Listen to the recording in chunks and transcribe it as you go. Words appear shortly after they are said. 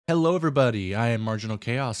Hello, everybody. I am Marginal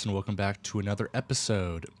Chaos, and welcome back to another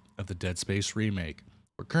episode of the Dead Space Remake.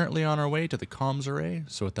 We're currently on our way to the comms array,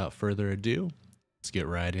 so without further ado, let's get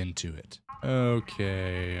right into it.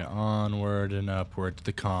 Okay, onward and upward to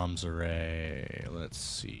the comms array. Let's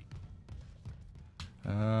see.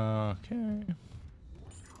 Okay.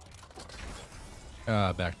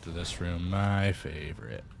 Back to this room, my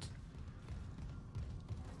favorite.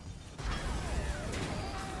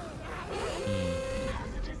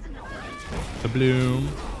 Kabloom.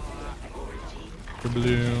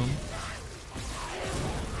 Kabloom.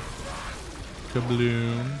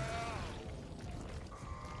 Kabloom.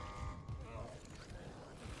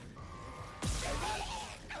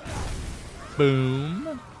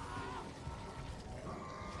 Boom.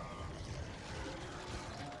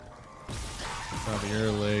 Cut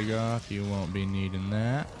your leg off. You won't be needing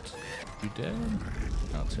that. You dead?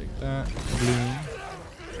 I'll take that. Bloom.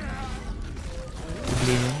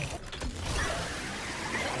 Bloom.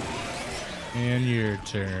 And your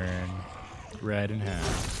turn. Right in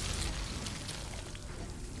half.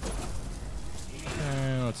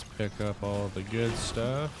 Okay, let's pick up all the good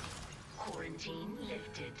stuff. Quarantine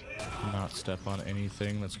lifted. Not step on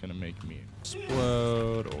anything that's gonna make me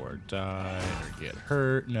explode or die or get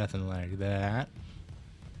hurt. Nothing like that.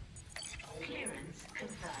 Clearance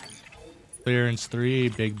confirmed. Clearance 3,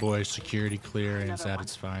 big boy security clearance at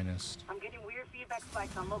its finest. I'm getting weird feedback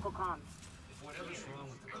spikes on local comms. If whatever's wrong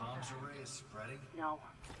with the comms array is spreading, No,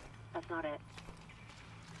 that's not it.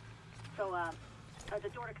 So, the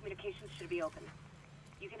door to communications should be open.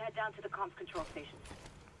 You can head down to the comms control stations.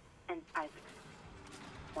 And Isaac,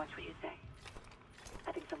 watch what you say.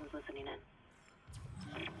 I think someone's listening in.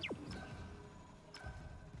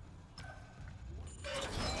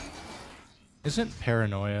 Isn't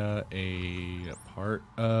paranoia a part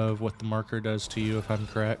of what the marker does to you, if I'm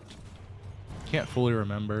correct? Can't fully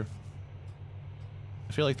remember.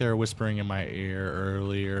 I feel like they were whispering in my ear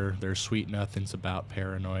earlier. There's sweet nothings about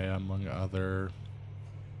paranoia, among other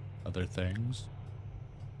things.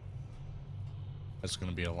 That's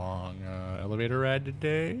gonna be a long elevator ride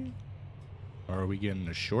today. Or are we getting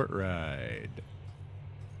a short ride?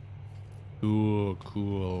 Cool,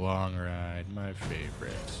 long ride. My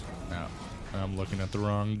favorite. No, I'm looking at the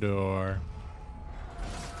wrong door.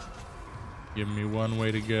 Give me one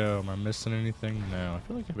way to go. Am I missing anything? No, I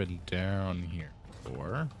feel like I've been down here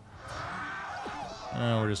before.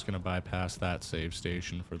 We're just gonna bypass that save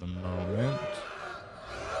station for the moment.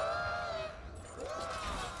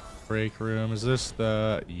 Break room. Is this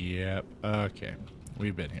the... Yep. Okay.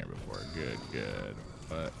 We've been here before. Good.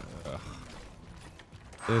 But,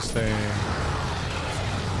 this thing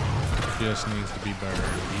just needs to be burned.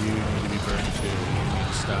 You need to be burned too. You need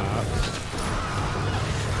to stop.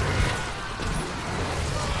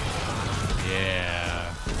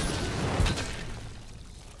 Yeah.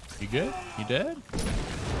 You good? You dead?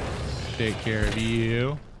 Take care of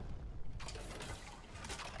you.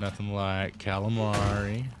 Nothing like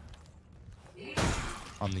calamari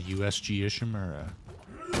on the USG Ishimura.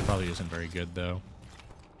 Probably isn't very good though.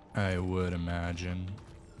 I would imagine.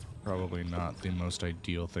 Probably not the most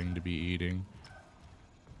ideal thing to be eating.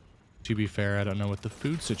 To be fair, I don't know what the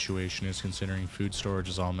food situation is, considering food storage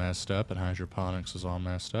is all messed up and hydroponics is all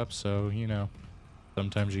messed up, so, you know,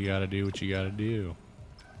 sometimes you gotta do what you gotta do.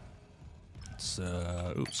 It's,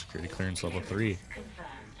 oops, security clearance level 3.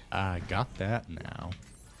 I got that now.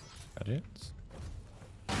 That it?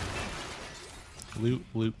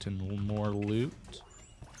 Loot, and more loot.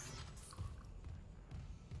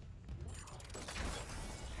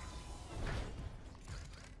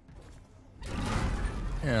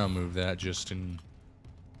 Yeah, I'll move that just in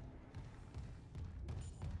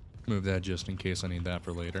case I need that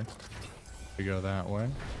for later. We go that way.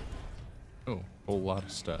 Oh, whole lot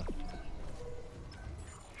of stuff.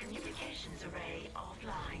 Communications array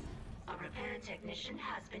offline. A repair technician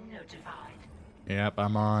has been notified. Yep,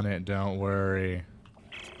 I'm on it, don't worry.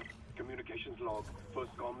 Communications log.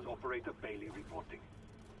 First comms operator Bailey reporting.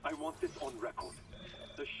 I want this on record.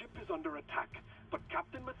 The ship is under attack, but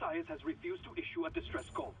Captain Matthias has refused to issue a distress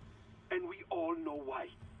call. And we all know why.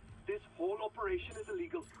 This whole operation is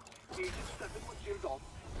illegal. Agent 7 was killed off.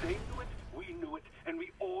 They knew it, we knew it, and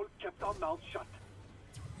we all kept our mouths shut.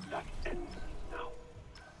 That ends now.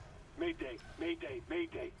 Mayday.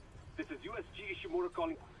 This is USG Ishimura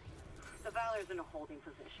calling. The Valor's in a holding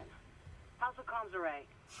position. How's the comms array?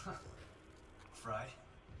 fried.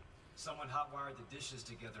 Someone hot-wired the dishes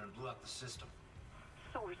together and blew out the system.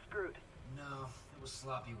 So we're screwed. No, it was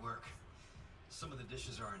sloppy work. Some of the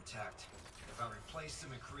dishes are intact. If I replace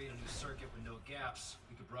them and create a new circuit with no gaps,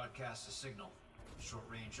 we could broadcast a signal. Short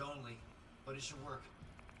range only, but it should work.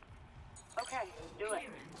 Okay, do it.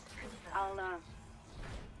 I'll,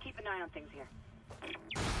 keep an eye on things here.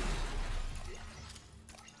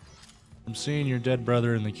 From seeing your dead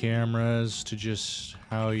brother in the cameras to just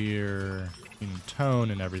how your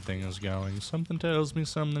tone and everything is going, something tells me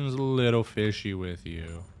something's a little fishy with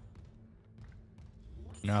you.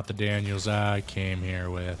 Not the Daniels I came here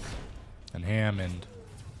with. And Hammond,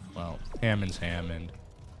 well, Hammond's Hammond.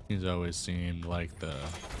 He's always seemed like the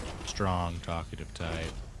strong, talkative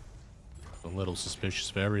type. A little suspicious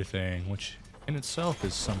of everything, which in itself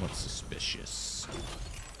is somewhat suspicious.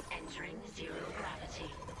 Entering zero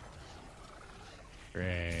gravity.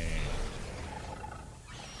 Great.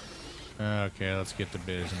 Okay, let's get to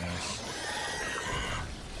business.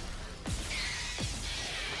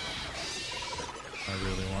 I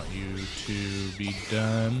really want you to be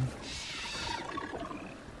done.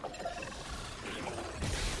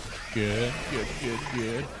 Good, good, good,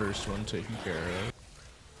 good. First one taken care of.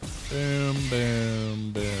 Boom,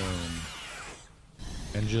 boom, boom.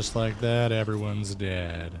 And just like that, everyone's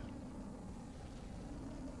dead.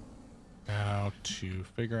 How to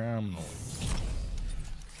figure out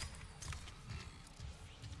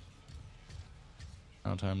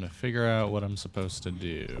now time to figure out what I'm supposed to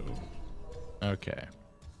do. Okay.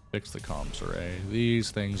 Fix the comms array.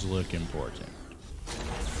 These things look important.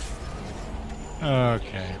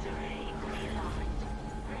 Okay.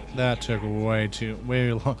 That took way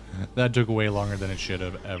long. That took way longer than it should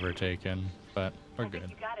have ever taken, but we're good.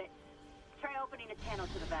 You got it. Try opening a channel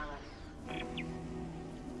to the Valor.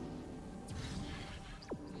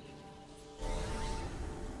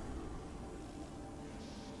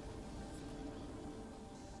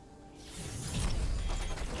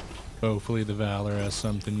 Hopefully the Valor has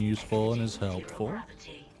something useful and is helpful.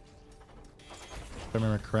 If I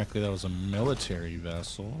remember correctly, that was a military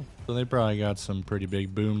vessel. So they probably got some pretty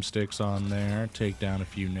big boomsticks on there. Take down a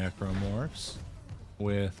few necromorphs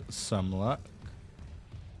with some luck.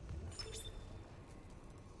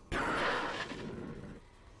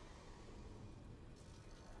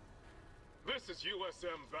 This is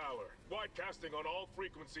USM Valor, broadcasting on all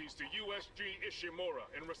frequencies to USG Ishimura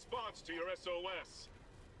in response to your SOS.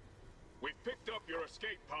 We've picked up your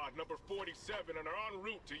escape pod number 47 and are en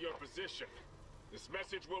route to your position. This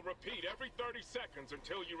message will repeat every 30 seconds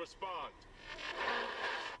until you respond.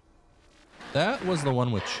 That was the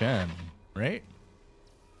one with Chen, right?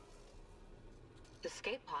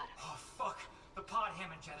 Escape pod. Oh, fuck. The pod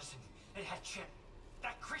Hammond jettisoned. It had Chip.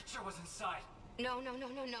 That creature was inside. No.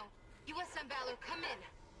 USM Valor, come in.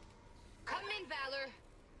 Come in, Valor.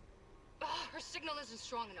 Oh, her signal isn't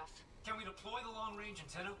strong enough. Can we deploy the long-range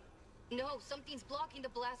antenna? No, something's blocking the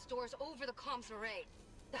blast doors over the comms array.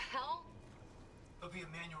 The hell? There'll be a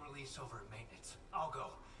manual release over at maintenance. I'll go.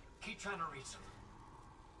 Keep trying to reach them.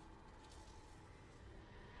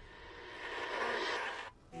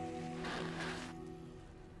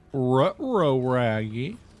 Ruh-roh,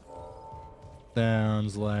 Raggy.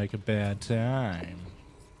 Sounds like a bad time.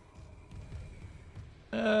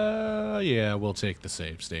 Yeah, we'll take the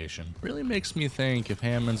save station. Really makes me think if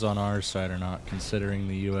Hammond's on our side or not, considering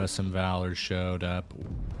the USM Valor showed up.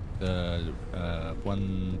 The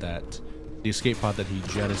one that... The escape pod that he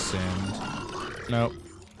jettisoned. Nope.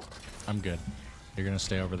 I'm good. You're gonna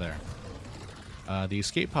stay over there. The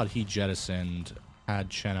escape pod he jettisoned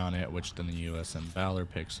had Chen on it, which then the USM Valor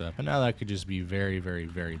picks up. And now that could just be very, very,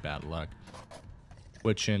 very bad luck.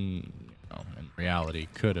 Which in reality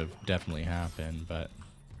could have definitely happened, but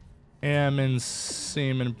Hammond's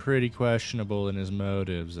seeming pretty questionable in his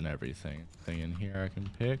motives and everything. Anything in here I can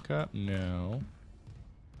pick up? No.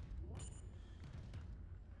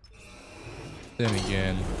 Then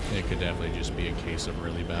again, it could definitely just be a case of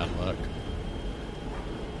really bad luck.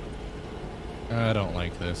 I don't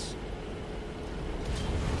like this.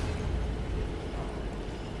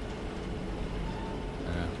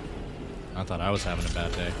 I thought I was having a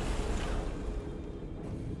bad day.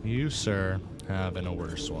 You, sir, having a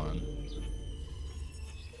worse one.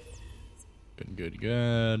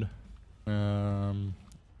 Good.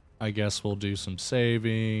 I guess we'll do some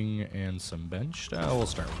saving and some bench. We'll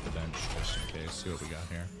start with the bench just in case. See what we got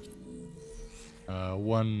here.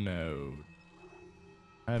 One node.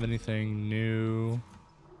 I have anything new?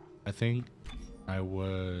 I think I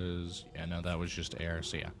was... Yeah, no, that was just air.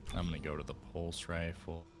 So yeah, I'm gonna go to the pulse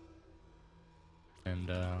rifle. And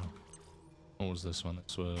what was this one?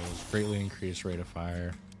 This was greatly increased rate of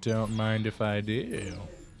fire. Don't mind if I do.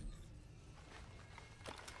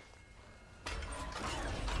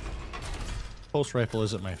 Pulse rifle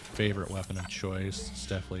isn't my favorite weapon of choice. It's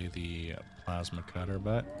definitely the plasma cutter,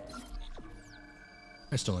 but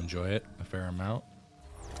I still enjoy it a fair amount.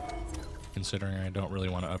 considering I don't really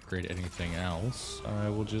want to upgrade anything else, I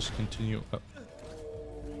will just continue up.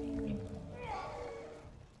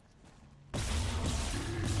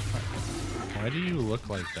 Why do you look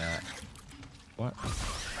like that? What?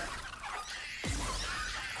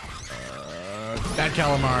 That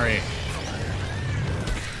calamari!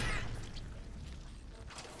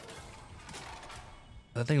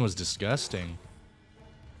 That thing was disgusting.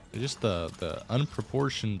 Just the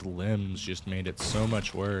unproportioned limbs just made it so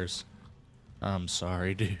much worse. I'm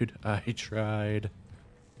sorry, dude. I tried.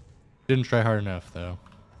 Didn't try hard enough, though.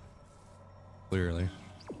 Clearly.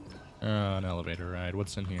 Oh, an elevator ride.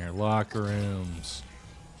 What's in here? Locker rooms.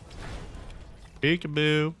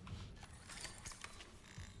 Peekaboo.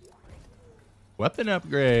 Weapon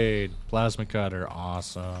upgrade. Plasma cutter.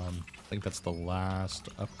 Awesome. I think that's the last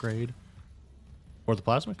upgrade for the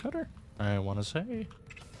plasma cutter, I want to say.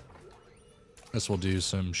 Guess we'll do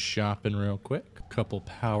some shopping real quick. A couple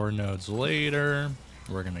power nodes later,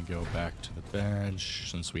 we're gonna go back to the bench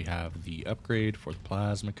since we have the upgrade for the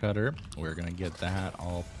plasma cutter. We're gonna get that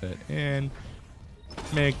all put in.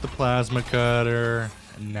 Make the plasma cutter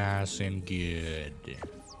nice and good.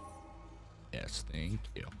 Yes, thank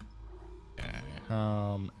you.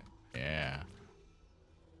 Yeah.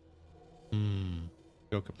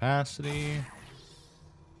 Go capacity.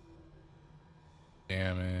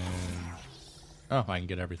 Damage. Oh, I can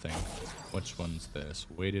get everything. Which one's this?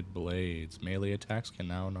 Weighted blades. Melee attacks can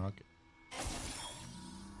now knock.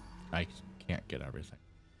 I can't get everything.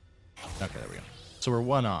 Okay, there we go. So we're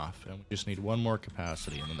one off, and we just need one more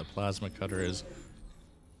capacity, and then the plasma cutter is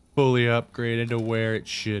fully upgraded to where it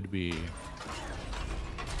should be.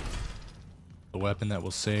 The weapon that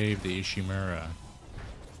will save the Ishimura.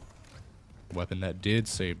 The weapon that did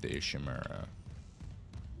save the Ishimura.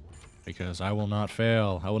 Because I will not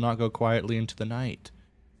fail. I will not go quietly into the night.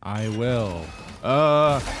 I will.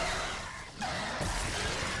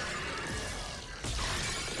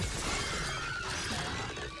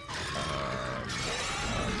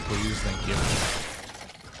 Please, thank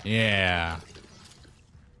you. Yeah.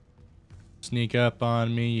 Sneak up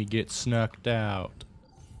on me, you get snucked out.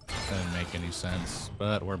 Doesn't make any sense,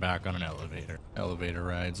 but we're back on an elevator. Elevator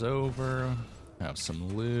rides over. Have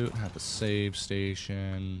some loot, have a save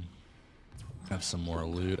station. Have some more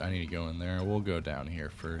loot. I need to go in there. We'll go down here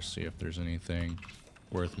first, see if there's anything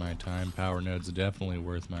worth my time. Power node's definitely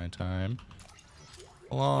worth my time.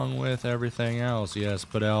 Along with everything else. Yes,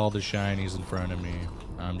 put all the shinies in front of me.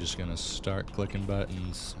 I'm just gonna start clicking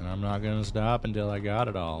buttons, and I'm not gonna stop until I got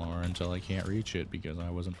it all, or until I can't reach it because I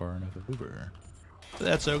wasn't far enough over. But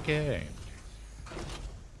that's okay.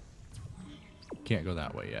 Can't go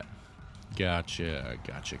that way yet. Gotcha.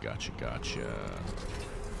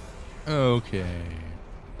 Okay.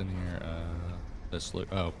 In here, this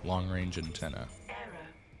look. Oh, long range antenna. Error.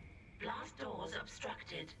 Blast doors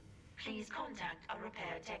obstructed. Please contact a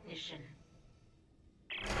repair technician.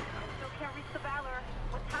 Still can't reach the Valor.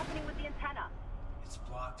 What's happening with the antenna? It's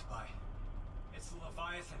blocked by... It's the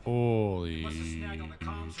Leviathan. Holy Must have snagged on the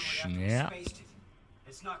comms right after we snap. spaced it.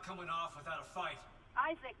 It's not coming off without a fight.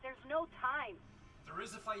 Isaac, there's no time. There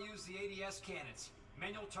is if I use the ADS cannons.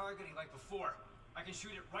 Manual targeting like before. I can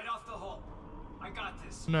shoot it right off the hull. I got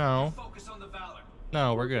this. No. You focus on the Valor.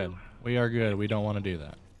 No, we're good. We are good. We don't want to do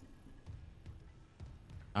that.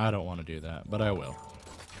 I don't want to do that, but I will.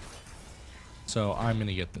 So I'm going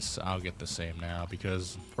to get this. I'll get the same now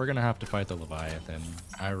because we're going to have to fight the Leviathan.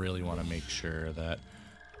 I really want to make sure that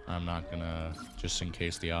I'm not going to, just in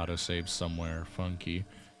case the autosave's somewhere funky.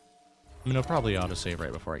 I mean, it'll probably autosave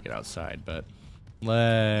right before I get outside, but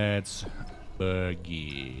let's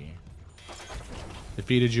boogie.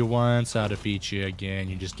 Defeated you once, I'll defeat you again.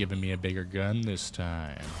 You're just giving me a bigger gun this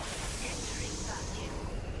time.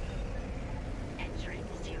 Entering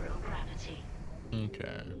zero gravity.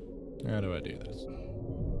 Okay. How do I do this?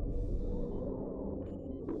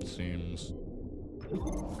 Seems...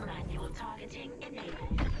 Manual targeting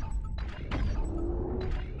enabled.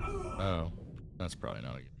 Oh. That's probably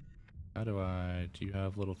not a good... How do I... Do you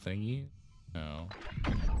have little thingy? No.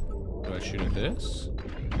 Do I shoot at this?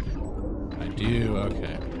 I do,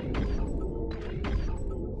 okay.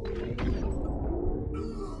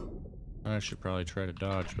 I should probably try to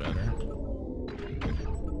dodge better.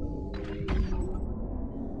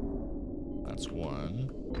 That's one.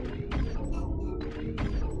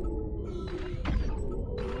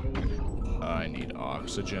 I need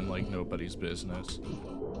oxygen like nobody's business.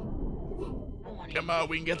 Come on,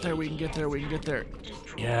 we can get there, we can get there, we can get there.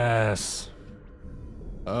 Yes.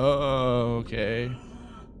 Oh, okay.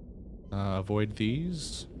 Avoid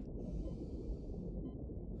these.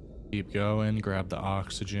 Keep going, grab the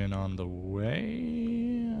oxygen on the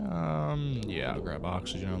way. Yeah, I'll grab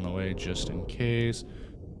oxygen on the way just in case.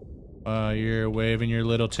 You're waving your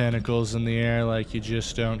little tentacles in the air like you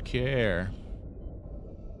just don't care.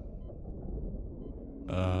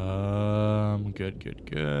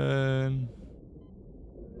 Good.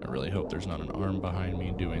 I really hope there's not an arm behind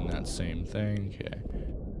me doing that same thing. Okay.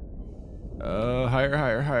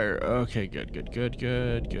 Higher. Okay, good.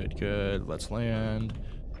 Let's land.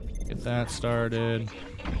 Get that started.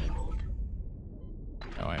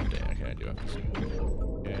 Oh, I have to. Okay, I do have to.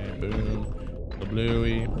 Okay, boom. The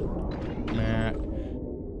bluey. Mac.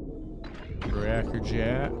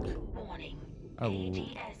 Crackerjack. Warning. Oh.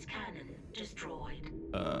 AGS cannon destroyed.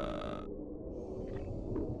 I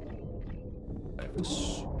have to.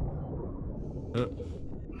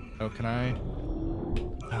 Oh, can I?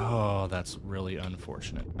 Oh, that's really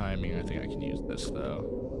unfortunate timing. I think I can use this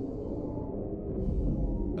though.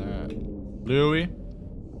 Bluey.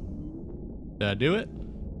 Did I do it?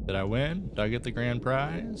 Did I win? Did I get the grand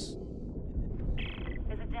prize?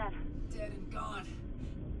 Is it dead? Dead and gone.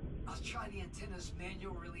 I'll try the antenna's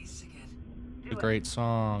manual release again. A great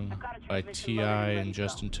song by T.I. and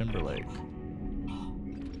Justin Timberlake.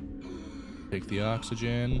 Take the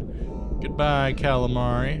oxygen. Goodbye,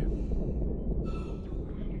 calamari.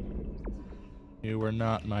 You were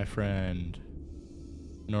not my friend,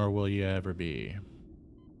 nor will you ever be.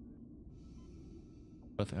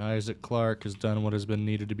 But Isaac Clarke has done what has been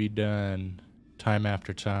needed to be done, time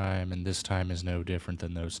after time, and this time is no different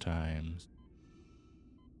than those times.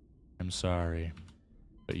 I'm sorry,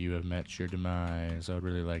 but you have met your demise. I would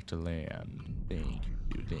really like to land. Thank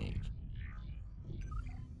you.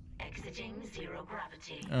 Exiting zero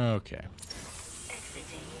gravity. Okay.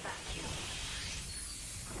 Exiting vacuum.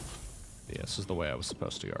 Yeah, this is the way I was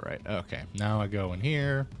supposed to go, right? Okay, now I go in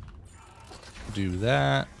here. Do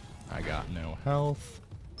that. I got no health.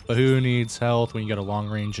 But who needs health when you got a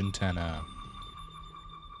long-range antenna?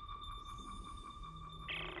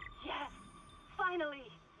 Yes! Finally!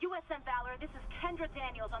 USM Valor, this is Kendra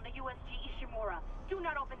Daniels on the USG Ishimura. Do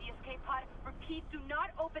not open the escape pod. Repeat, do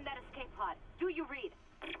not open that escape pod. Do you read?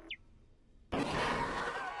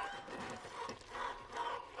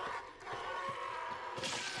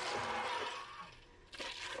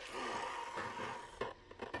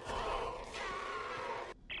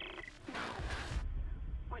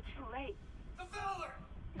 We're too late. The Valor!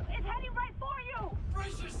 It's heading right for you!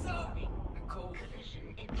 Brace yourself! Nicole.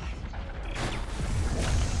 Collision impact.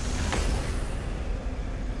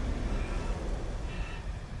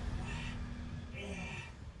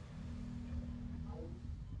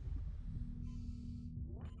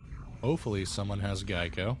 Hopefully someone has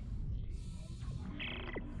Geico.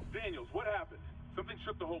 Daniels, what happened? Something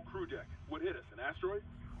shook the whole crew deck. What hit us? An asteroid?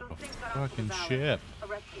 Those things got onto Fucking the Valor. ship. A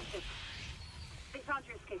rescue ship. They found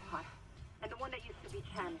your escape pod. And the one that used to be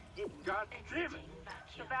Chen didn't. God damn it! Exiting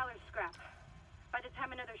The vacuum. Valor's scrap. By the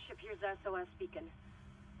time another ship hears the SOS beacon,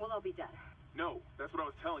 we'll all be dead. No, that's what I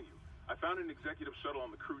was telling you. I found an executive shuttle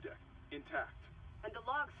on the crew deck, intact. And the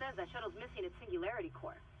log says that shuttle's missing its singularity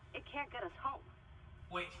core. It can't get us home.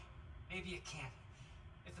 Wait, maybe it can.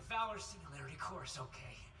 If the Valor's singularity core is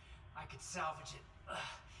okay, I could salvage it,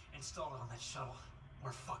 install it on that shuttle.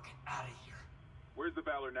 We're fucking out of here. Where's the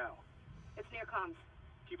Valor now? It's near comms.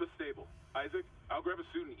 Keep us stable. Isaac, I'll grab a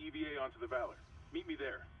suit and EVA onto the Valor. Meet me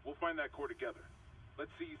there. We'll find that core together. Let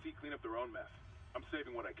CEC clean up their own mess. I'm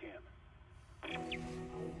saving what I can.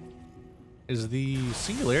 Is the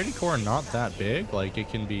singularity core not that big? Like, it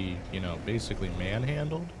can be, you know, basically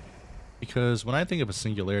manhandled? Because when I think of a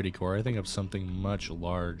singularity core, I think of something much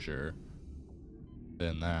larger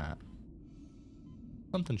than that.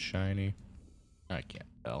 Something shiny. I can't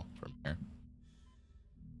tell from here.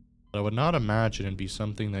 But I would not imagine it'd be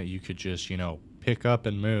something that you could just, you know, pick up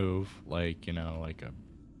and move, like, you know, like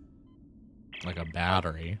a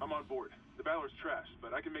battery. I'm on board. The Valor's trashed,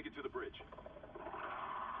 but I can make it to the bridge.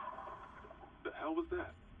 The hell was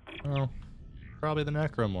that? Oh, probably the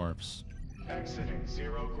necromorphs. Exiting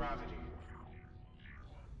zero gravity.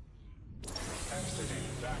 Exiting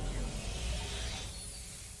vacuum.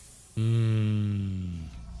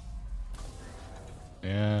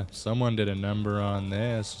 Yeah, someone did a number on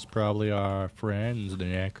this. It's probably our friends, the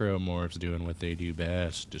necromorphs, doing what they do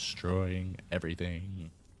best, destroying everything.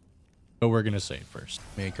 But we're gonna save first.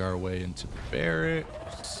 Make our way into the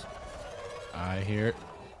barracks. I hear it.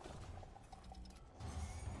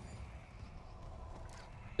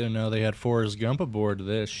 Didn't know they had Forrest Gump aboard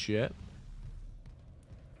this ship.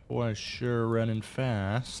 Boy, sure running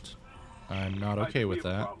fast. I'm not okay with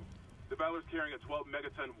that. The Valor's carrying a 12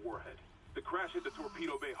 megaton warhead. The crash hit the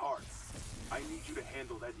torpedo bay hard. I need you to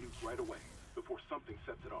handle that nuke right away before something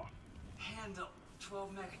sets it off. Handle?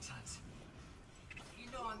 12 megatons. You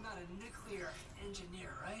know I'm not a nuclear engineer,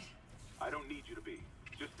 right? I don't need you to be.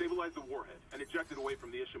 Just stabilize the warhead and eject it away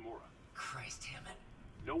from the Ishimura. Christ damn it.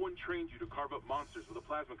 No one trained you to carve up monsters with a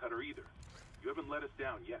plasma cutter either. You haven't let us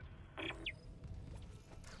down yet.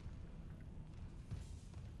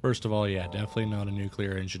 First of all, yeah, definitely not a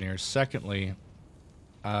nuclear engineer. Secondly,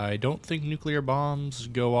 I don't think nuclear bombs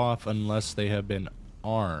go off unless they have been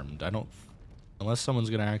armed. Unless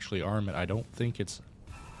someone's gonna actually arm it, I don't think it's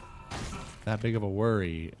that big of a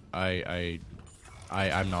worry.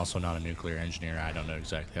 I'm also not a nuclear engineer. I don't know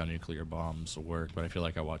exactly how nuclear bombs work, but I feel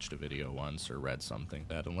like I watched a video once or read something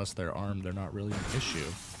that unless they're armed, they're not really an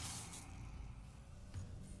issue.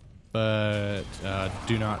 But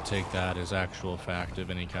do not take that as actual fact of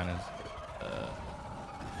any kind of.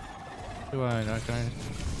 Can I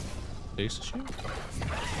stasis you?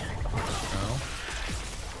 No.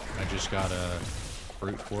 I just gotta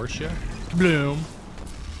brute force you. Bloom.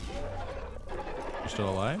 You still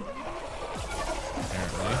alive?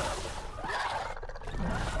 Apparently.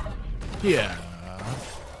 Yeah.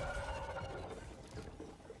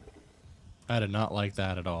 I did not like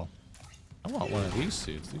that at all. I want one of these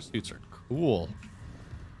suits. These suits are cool.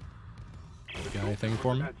 Got anything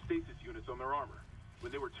for me? Had stasis units on their armor.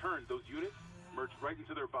 When they were turned, those units merged right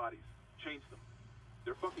into their bodies. Changed them.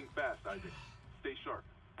 They're fucking fast, Isaac. Stay sharp.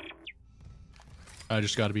 I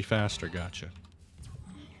just gotta be faster, gotcha.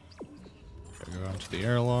 Gotta go onto the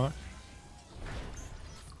airlock.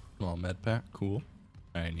 Small med pack, cool.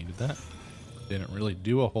 I needed that. Didn't really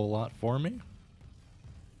do a whole lot for me.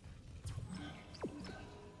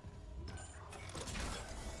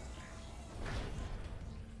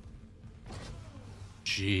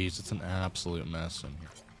 Jeez, it's an absolute mess in here.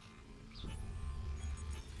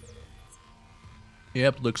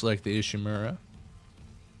 Yep, looks like the Ishimura.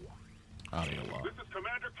 Audio log. This is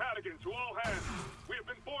Commander Cadigan to all hands. We have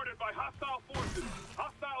been boarded by hostile forces.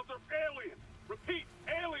 Hostiles are alien. Repeat,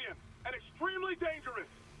 alien and extremely dangerous.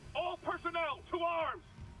 All personnel to arms.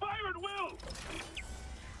 Fire at will.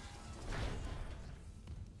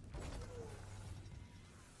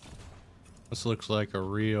 This looks like a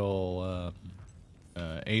real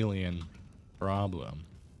alien problem.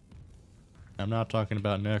 I'm not talking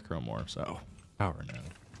about necromorphs. Oh, power node.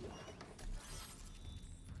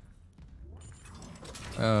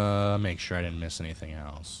 Make sure I didn't miss anything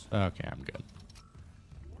else. Okay, I'm good.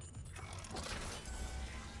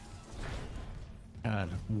 God,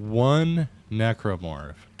 one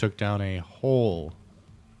necromorph took down a whole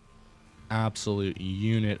absolute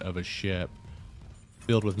unit of a ship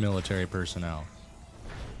filled with military personnel.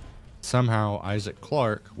 Somehow, Isaac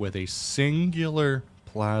Clarke, with a singular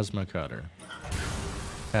plasma cutter,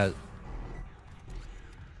 has...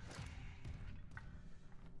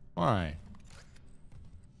 Why?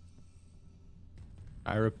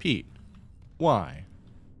 I repeat, why?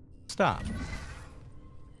 Stop.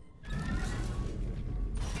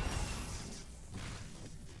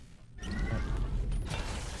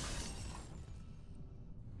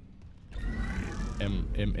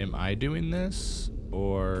 Am I doing this?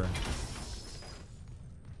 Or...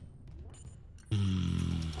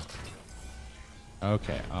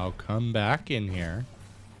 Okay, I'll come back in here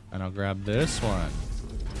and I'll grab this one.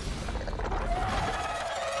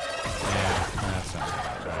 Yeah, that sounds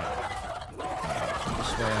about right.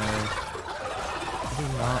 This way. I do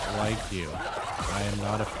not like you. I am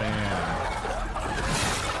not a fan.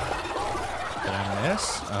 Did I miss?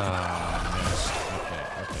 I missed.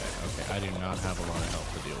 Okay. I do not have a lot of health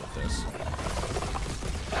to deal with this.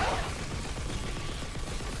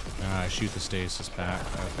 I shoot the stasis pack.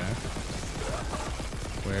 Okay.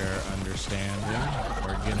 We're understanding.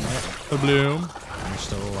 We're getting it. Bloom. You're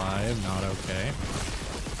still alive. Not okay.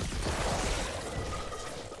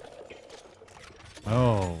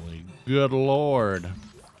 Holy good lord.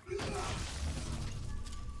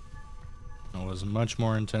 It was much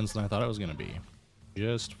more intense than I thought it was going to be.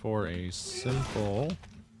 Just for a simple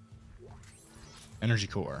energy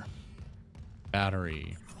core.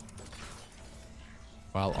 Battery.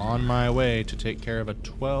 While on my way to take care of a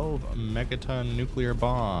 12 megaton nuclear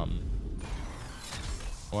bomb.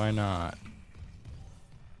 Why not?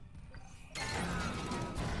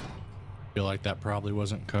 Feel like that probably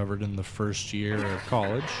wasn't covered in the first year of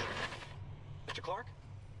college. Mr. Clarke?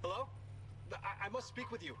 Hello? I must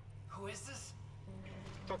speak with you. Who is this?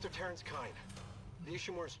 Dr. Terrence Kine, the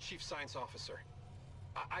Ishimura's chief science officer.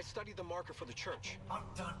 I study the marker for the church. I'm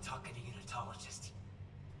done talking to unitologists.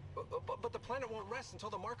 But the planet won't rest until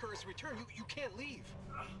the marker is returned. You can't leave.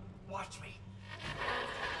 Watch me.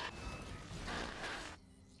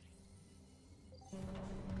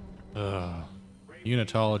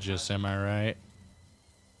 Unitologists, am I right?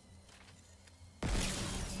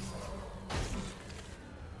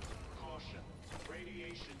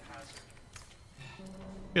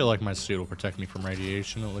 feel like my suit will protect me from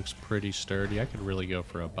radiation. It looks pretty sturdy. I could really go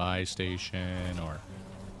for a buy station or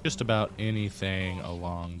just about anything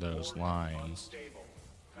along those lines. Unstable.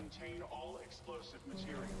 Contain all explosive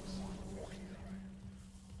materials.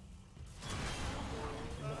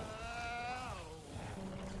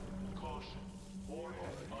 Caution. Warhead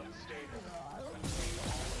unstable. Contain all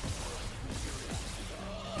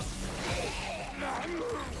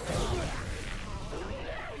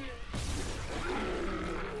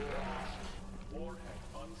Warhead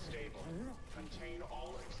unstable. Contain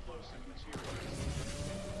all explosive materials.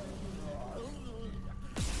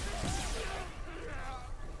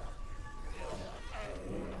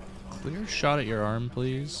 Clear shot at your arm,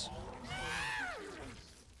 please.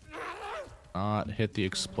 Not hit the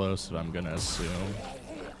explosive, I'm gonna assume.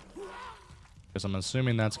 Because I'm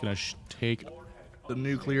assuming that's gonna take the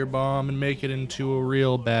nuclear bomb and make it into a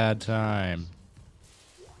real bad time.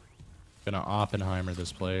 Gonna Oppenheimer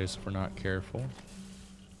this place if we're not careful.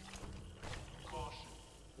 Caution.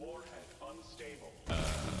 Warhead unstable.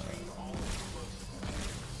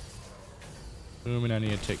 Boom, and I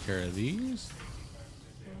need to take care of these.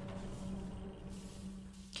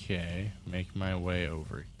 Okay, make my way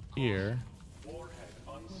over here. Warhead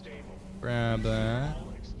unstable. Grab that.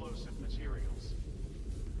 All explosive materials.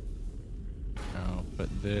 Now put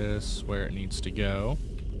this where it needs to go.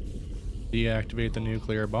 Deactivate the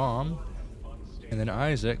nuclear bomb. And then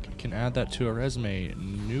Isaac can add that to a resume.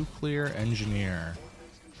 Nuclear engineer.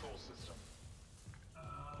 Control system.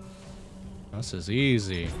 This is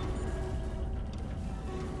easy.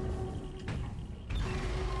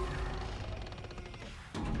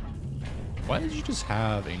 Why did you just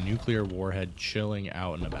have a nuclear warhead chilling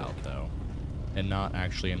out and about, though? And not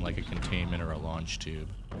actually in like a containment or a launch tube?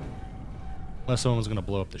 Unless someone was going to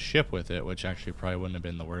blow up the ship with it, which actually probably wouldn't have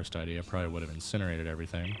been the worst idea. Probably would have incinerated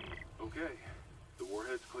everything. Okay, the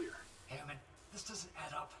warhead's clear. Hammond, this doesn't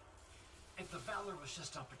add up. If the Valor was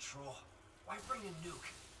just on patrol, why bring a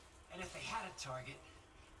nuke? And if they had a target,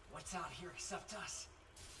 what's out here except us?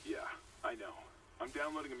 Yeah, I know. I'm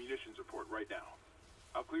downloading a munitions report right now.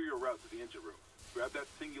 I'll clear your route to the engine room. Grab that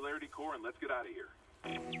singularity core and let's get out of here.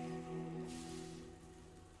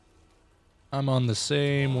 I'm on the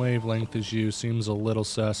same wavelength as you. Seems a little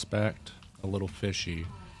suspect. A little fishy.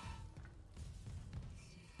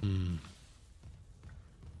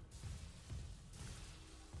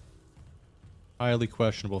 Highly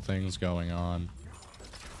questionable things going on.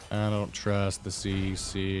 I don't trust the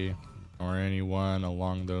CEC or anyone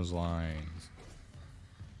along those lines.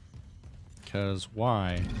 Because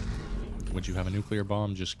why would you have a nuclear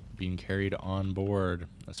bomb just being carried on board,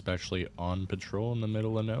 especially on patrol in the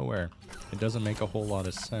middle of nowhere? It doesn't make a whole lot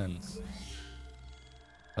of sense.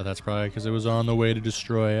 But that's probably because it was on the way to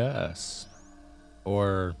destroy us.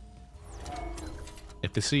 Or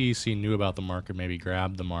if the CEC knew about the marker, maybe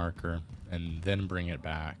grab the marker and then bring it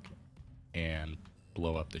back and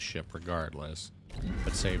blow up the ship regardless,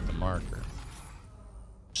 but save the marker.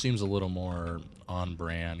 Seems a little more on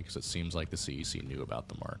brand because it seems like the CEC knew about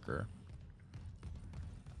the marker.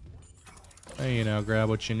 Hey, you know, grab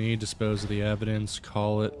what you need, dispose of the evidence,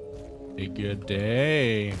 call it a good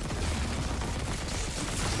day. I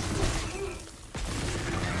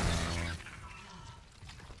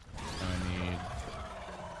need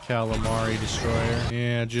calamari destroyer.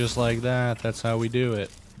 Yeah, just like that. That's how we do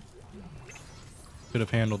it. Could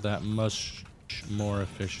have handled that much more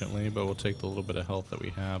efficiently, but we'll take the little bit of health that we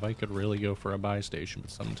have. I could really go for a buy station, but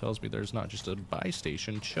something tells me there's not just a buy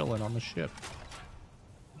station chilling on the ship.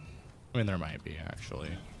 I mean, there might be, actually.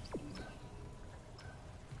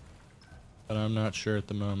 But I'm not sure at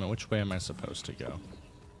the moment. Which way am I supposed to go?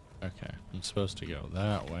 Okay, I'm supposed to go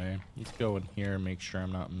that way. Let's go in here and make sure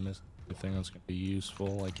I'm not missing anything that's going to be useful,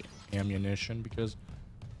 like ammunition, because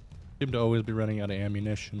I seem to always be running out of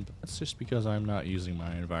ammunition, but that's just because I'm not using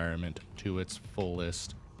my environment to its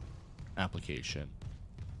fullest application.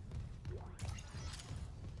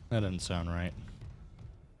 That doesn't sound right.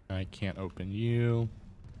 I can't open you.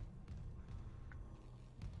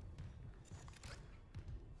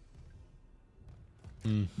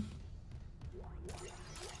 At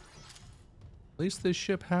least this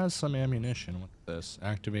ship has some ammunition with this.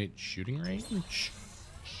 Activate shooting range?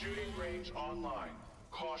 Shooting range online.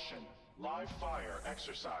 Caution. Live fire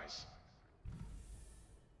exercise.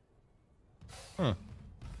 Huh.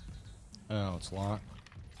 Oh, it's locked.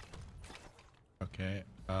 Okay.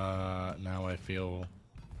 Now I feel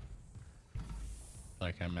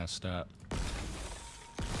like I messed up.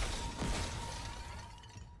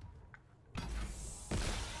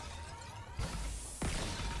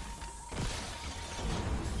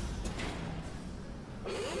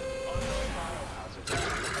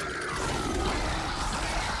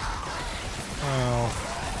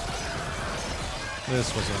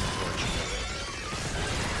 This was unfortunate.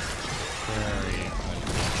 Very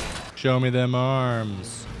unfortunate. Show me them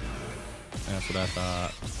arms. That's what I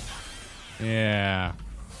thought. Yeah.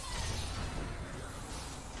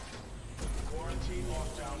 Quarantine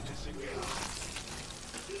lockdown disengaged.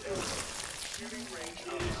 Shooting range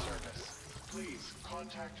out of service. Please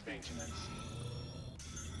contact maintenance.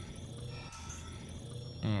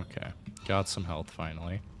 Okay. Got some health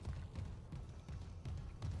finally.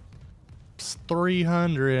 It's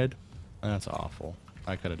 300. That's awful.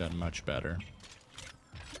 I could have done much better.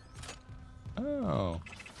 Oh.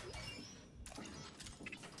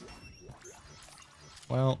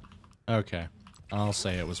 Well, okay. I'll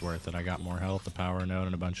say it was worth it. I got more health, the power node,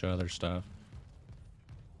 and a bunch of other stuff.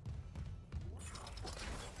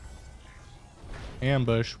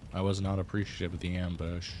 Ambush. I was not appreciative of the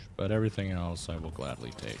ambush, but everything else I will gladly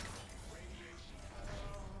take.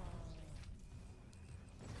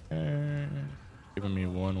 Giving me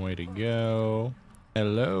one way to go.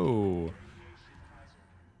 Hello.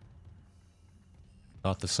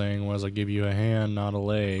 Thought the saying was, I'll give you a hand, not a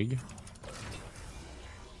leg.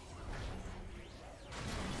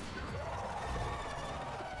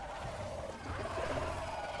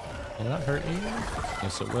 Will that hurt you?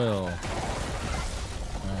 Yes, it will.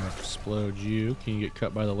 I'll explode you. Can you get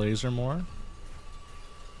cut by the laser more?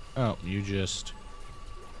 Oh, you just...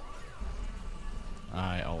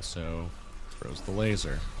 I also froze the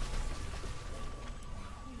laser.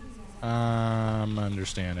 I'm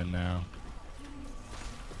understanding now.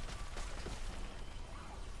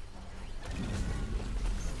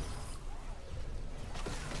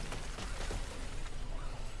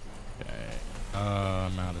 Okay.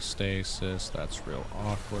 I'm out of stasis. That's real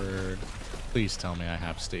awkward. Please tell me I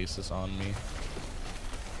have stasis on me.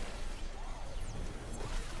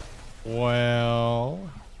 Well...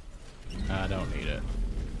 I don't need it.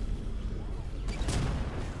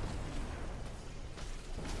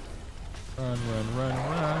 Run, run, run,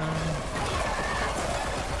 run.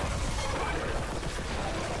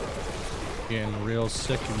 Getting real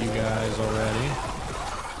sick of you guys already.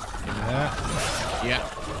 Give me that. Yeah.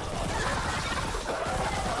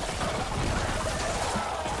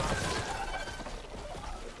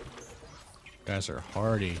 You guys are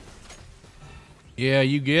hardy. Yeah,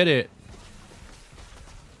 you get it.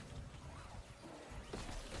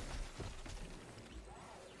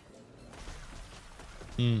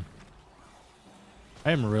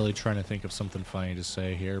 I am really trying to think of something funny to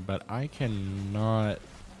say here, but I cannot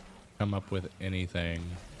come up with anything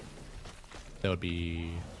that would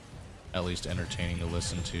be at least entertaining to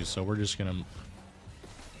listen to, so we're just gonna...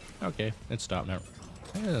 Okay, it stopped now.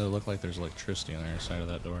 It looked like there's electricity on the other side of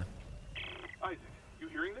that door. Isaac, you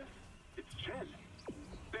hearing this? It's Chen.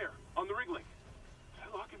 There, on the rig link.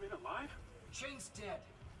 Did I lock him in alive? Chen's dead.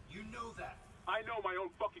 You know that. I know my own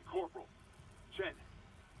fucking corporal. Chen,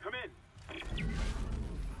 come in.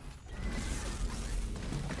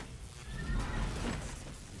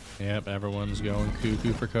 Yep, everyone's going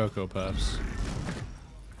cuckoo for Cocoa Puffs.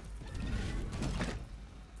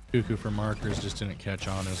 Cuckoo for markers just didn't catch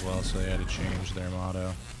on as well, so they had to change their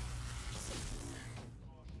motto.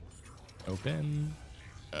 Open.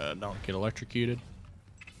 Don't get electrocuted.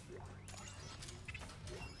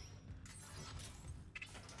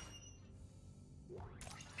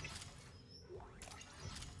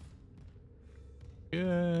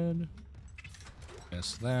 Good.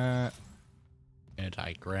 Miss that. And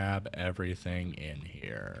I grab everything in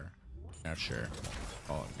here. Not sure.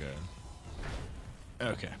 All good.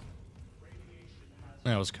 Okay.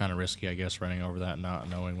 That was kind of risky, I guess, running over that, not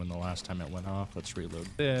knowing when the last time it went off. Let's reload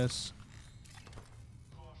this.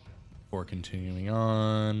 Before continuing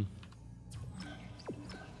on.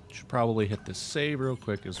 Should probably hit this save real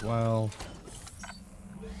quick as well.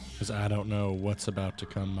 Because I don't know what's about to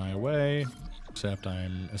come my way. Except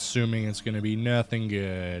I'm assuming it's going to be nothing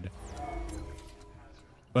good.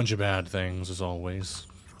 Bunch of bad things, as always.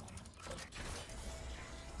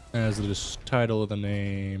 As the title of the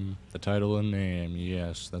name,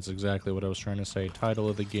 yes, that's exactly what I was trying to say. Title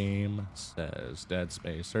of the game says Dead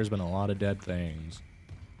Space. There's been a lot of dead things,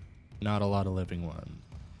 not a lot of living ones.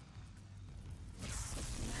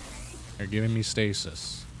 They're giving me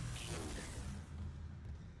stasis.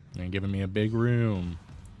 They're giving me a big room.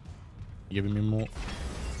 Giving me more.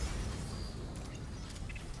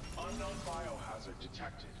 Unknown biohazard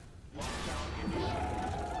detected. Lockdown initiated.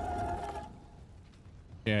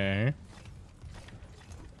 Okay.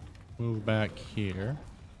 Move back here.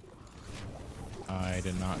 I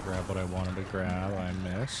did not grab what I wanted to grab. I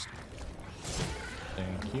missed.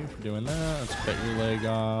 Thank you for doing that. Let's cut your leg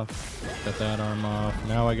off. Cut that arm off.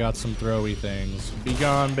 Now I got some throwy things. Be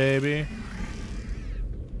gone, baby.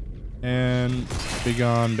 And be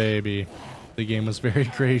gone, baby. The game was very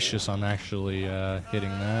gracious on actually hitting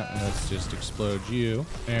that. Let's just explode you.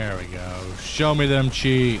 There we go. Show me them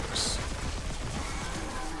cheeks.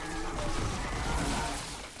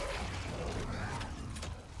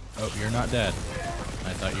 Oh, you're not dead.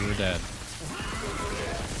 I thought you were dead.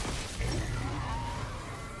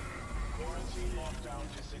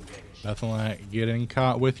 Nothing like getting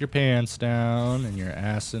caught with your pants down and your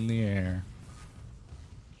ass in the air.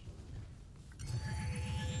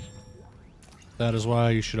 That is why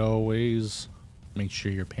you should always make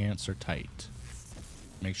sure your pants are tight.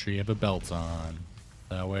 Make sure you have a belt on.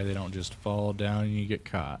 That way they don't just fall down and you get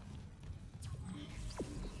caught.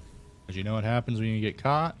 Because you know what happens when you get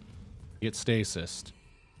caught? You get stasis.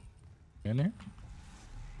 In there?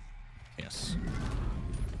 Yes.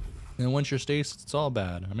 And once you're stasis, it's all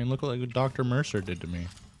bad. I mean, look what Dr. Mercer did to me.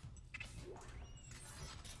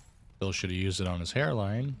 Still should have used it on his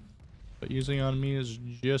hairline. But using it on me is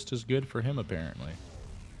just as good for him, apparently.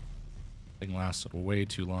 Thing lasted way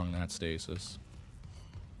too long, that stasis.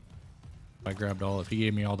 If I grabbed if he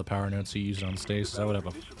gave me all the power notes he used on stasis, I would have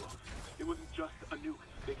a... It wasn't just a nuke.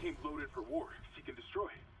 They came loaded for war, seek and destroy.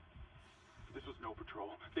 This was no patrol.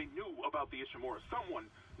 They knew about the Ishimura. Someone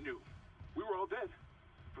knew. We were all dead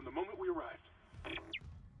from the moment we arrived.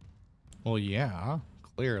 Well, yeah,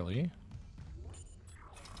 clearly.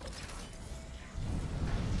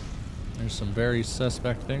 There's some very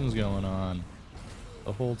suspect things going on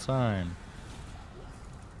the whole time.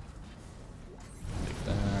 Take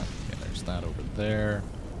that. Okay, there's that over there.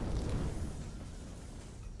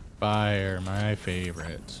 Fire, my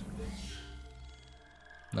favorite.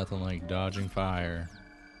 Nothing like dodging fire.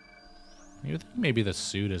 You think maybe the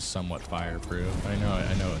suit is somewhat fireproof. I know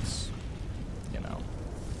it's, you know,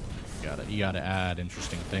 you gotta add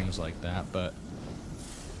interesting things like that, but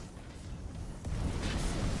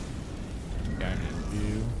kind of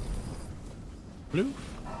view. Blue.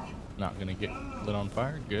 Not gonna get lit on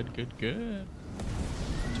fire. Good, good, good.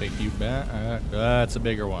 Take you back. That's a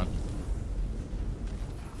bigger one.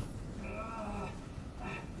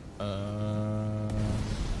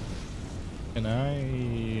 Can I,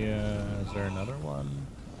 is there another one?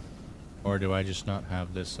 Or do I just not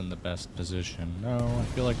have this in the best position? No, I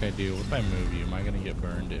feel like I do. If I move you, am I gonna get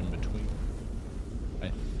burned in between?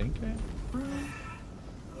 I think I...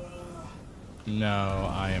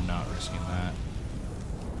 No, I am not risking that.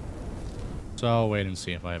 So I'll wait and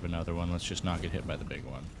see if I have another one. Let's just not get hit by the big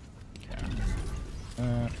one. Okay.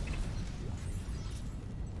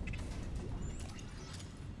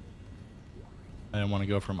 I didn't want to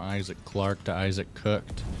go from Isaac Clarke to Isaac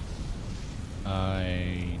Cooked.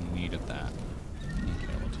 I needed that.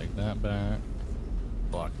 Okay, we'll take that back.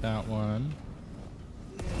 Block that one.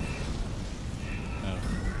 Oh.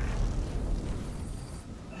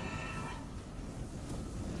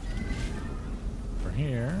 For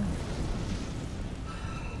here.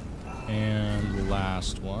 And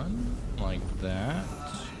last one. Like that.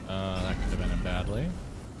 That could have been it badly.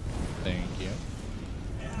 Thank you.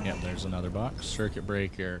 Yep, there's another box. Circuit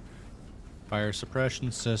breaker. Fire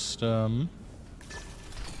suppression system.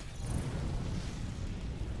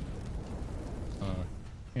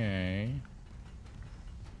 Okay.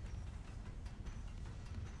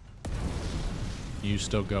 You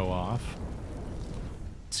still go off.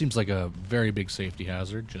 Seems like a very big safety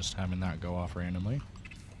hazard, just having that go off randomly.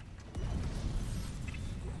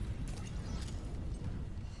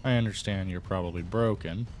 I understand you're probably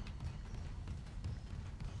broken.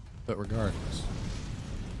 But regardless,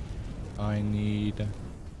 I need...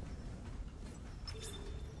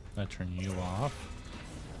 I turn you off.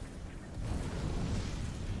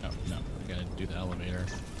 No, no, I gotta do the elevator.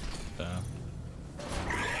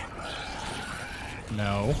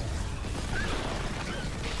 No.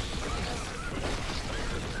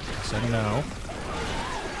 I said no.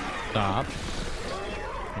 Stop.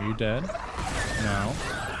 Are you dead? No.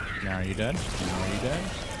 Now are you dead? Now are you dead?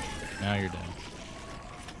 Now you're dead.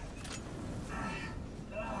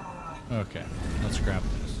 Okay, let's grab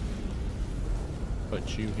this.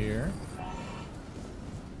 Put you here. I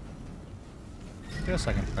guess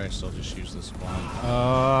I can probably still just use this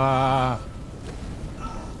one.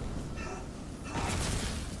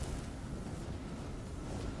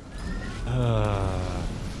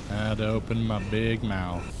 I had to open my big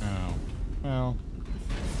mouth. Oh, well,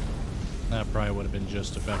 that probably would have been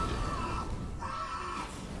just effective.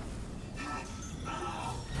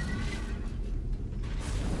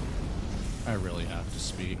 I really have to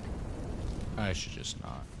speak. I should just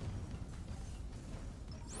not.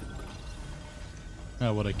 I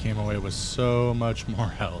would have came away with so much more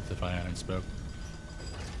health if I hadn't spoken.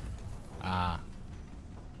 Ah.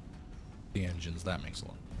 The engines, that makes a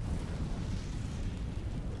lot.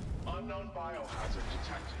 Unknown biohazard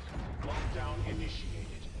detected. Lockdown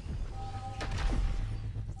initiated.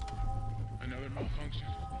 Another malfunction.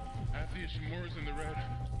 Half the Ishimura's in the red.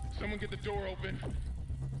 Someone get the door open.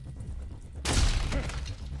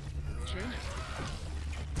 Chin?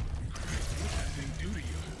 What's that thing do to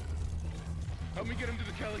you? Help me get him to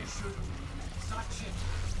the Kellys. It's not Chin.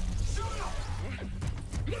 Shoot him!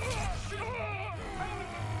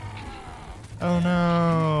 Oh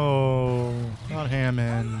no! Not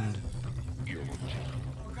Hammond.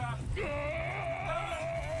 Oh God.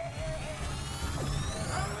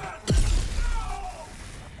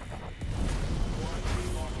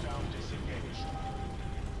 Lockdown disengaged.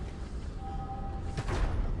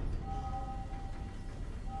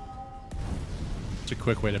 It's a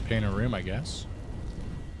quick way to paint a room, I guess.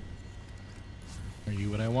 Are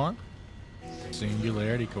you what I want?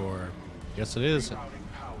 Singularity core. Yes, it is.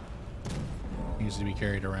 Needs to be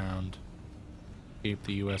carried around. Keep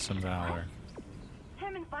the USM Valor.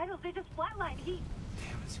 Hammond's vitals, they just flatlined. He...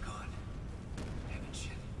 Damn, it's gone. Damn it,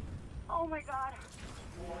 Chin. Oh my God.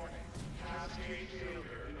 Warning. Cascade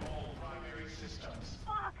failure in all primary systems.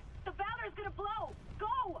 Fuck! The Valor's gonna blow!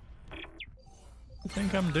 Go! What do you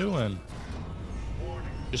think I'm doing?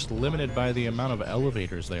 Just limited by the amount of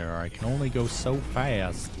elevators there are. I can only go so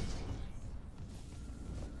fast.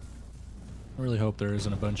 I really hope there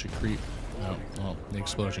isn't a bunch of creep. Oh, well, the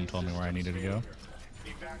explosion told me where I needed to go.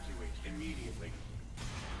 Evacuate immediately.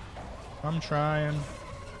 I'm trying.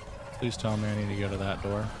 Please tell me I need to go to that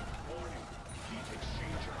door.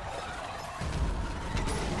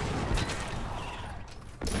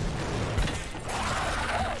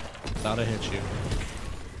 Thought I hit you.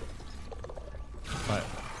 But,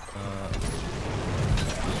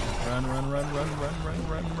 run.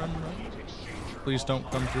 Please don't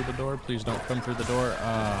come through the door. Please don't come through the door.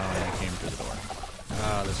 I came through the door.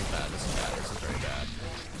 This is bad. This is bad. This is very bad.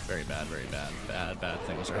 Very bad, very bad. Bad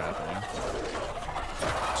things are happening.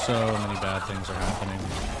 So many bad things are happening.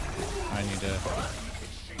 I need to...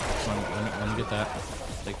 Let me get that.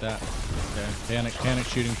 Take that. Okay.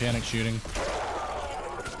 Panic shooting.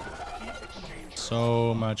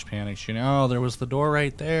 So much panic shooting. Oh, there was the door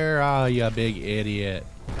right there. Ah, you big idiot.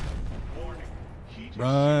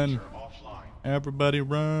 Run. Everybody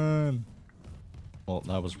run. Well,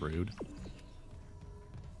 that was rude.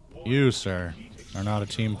 You, sir, are not a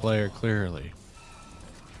team player, clearly.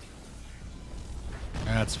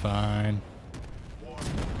 That's fine.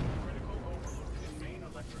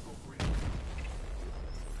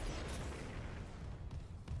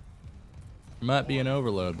 Might be an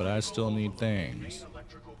overload, but I still need things.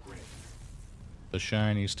 The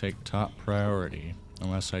shinies take top priority,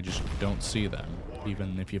 unless I just don't see them,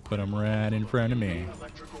 even if you put them right in front of me.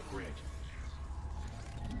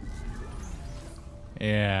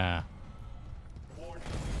 Yeah.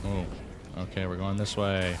 Oh, okay, we're going this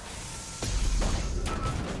way.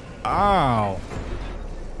 Ow!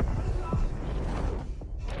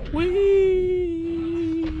 Whee!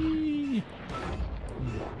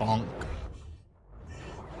 Bonk.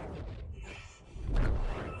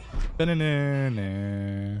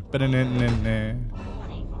 Ba-na-na-na. Ba-na-na-na-na.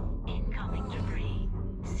 Warning. Incoming debris.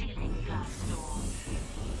 Sealing glass door.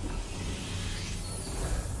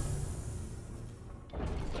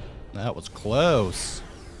 That was close.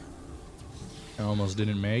 I almost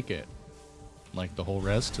didn't make it. Like the whole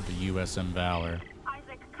rest of the USM Valor.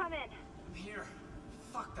 Isaac, come in. I'm here.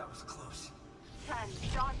 Fuck, that was close. Chen,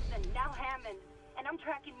 Johnson, now Hammond. And I'm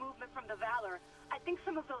tracking movement from the Valor. I think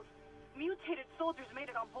some of those mutated soldiers made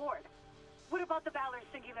it on board. What about the Valor's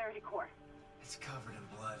Singularity Core? It's covered in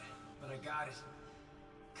blood, but I got it.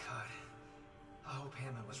 God, I hope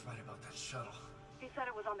Hammond was right about that shuttle. He said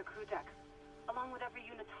it was on the crew deck, along with every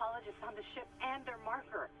unitologist on the ship and their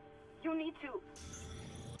marker. You need to...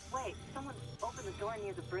 Wait, someone opened the door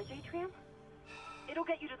near the bridge atrium? It'll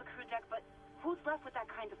get you to the crew deck, but who's left with that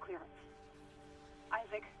kind of clearance?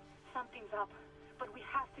 Isaac, something's up, but we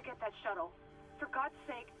have to get that shuttle. For God's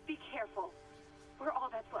sake, be careful. We're all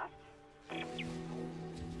that's left.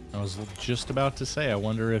 I was just about to say, I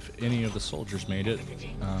wonder if any of the soldiers made it,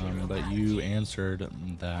 but you answered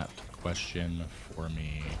that question for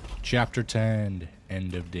me. Chapter 10,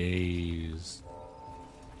 End of Days.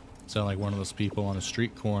 Sound like one of those people on a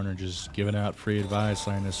street corner just giving out free advice,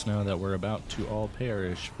 letting us know that we're about to all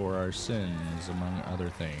perish for our sins, among other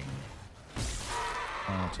things.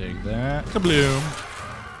 I'll take that. Kabloom!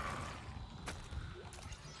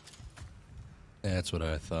 That's what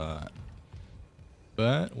I thought.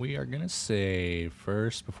 But we are gonna save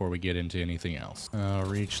first before we get into anything else.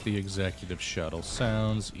 Reach the executive shuttle.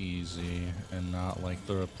 Sounds easy and not like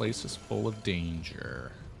the place is full of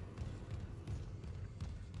danger.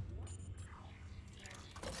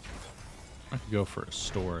 I could go for a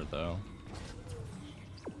store though.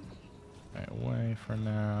 Right away for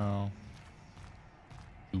now.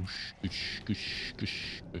 Goosh, goosh, goosh,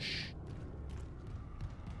 goosh, goosh.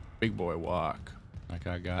 Big boy walk. Like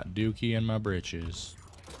I got Dookie in my britches.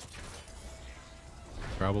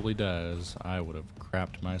 Probably does. I would have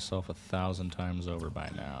crapped myself 1,000 times over by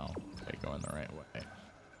now. Okay, going the right way.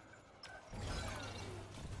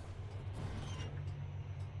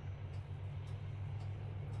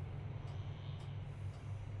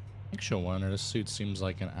 Actual one, this suit seems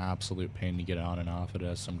like an absolute pain to get on and off. It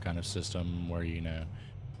has some kind of system where, you know,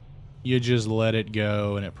 you just let it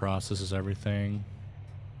go and it processes everything.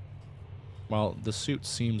 While the suit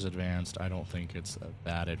seems advanced, I don't think it's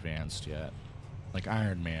that advanced yet. Like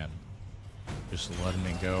Iron Man, just letting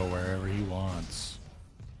it go wherever he wants.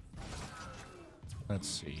 Let's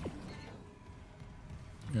see.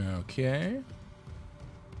 Okay.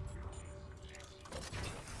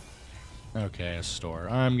 Okay, a store.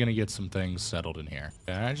 I'm gonna get some things settled in here.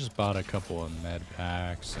 Okay, I just bought a couple of med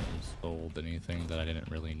packs and sold anything that I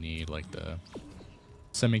didn't really need, like the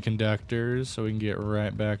semiconductors, so we can get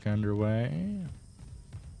right back underway.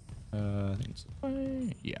 I think it's this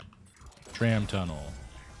way. Yeah. Tram tunnel.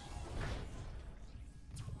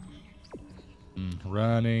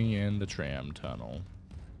 Running in the tram tunnel.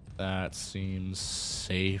 That seems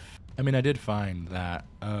safe. I mean, I did find that.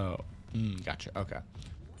 Oh, gotcha. Okay.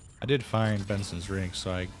 I did find Benson's rig,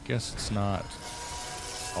 so I guess it's not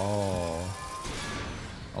all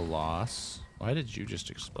a loss. Why did you just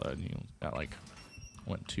explode? You got like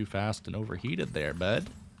went too fast and overheated there, bud.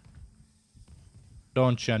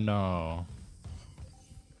 Don't you know?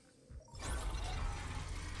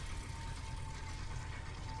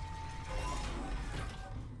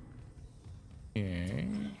 Okay.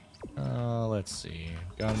 Let's see.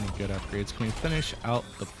 Got any good upgrades? Can we finish out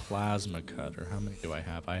the plasma cutter? How many do I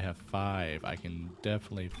have? I have 5. I can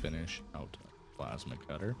definitely finish out the plasma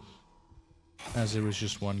cutter, as there was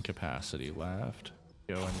just 1 capacity left.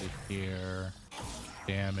 Go into here.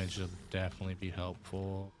 Damage will definitely be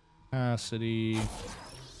helpful. Capacity.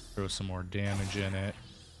 Throw some more damage in it.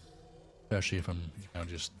 Especially if I'm, you know,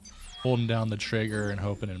 just holding down the trigger and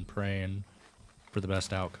hoping and praying for the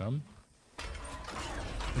best outcome.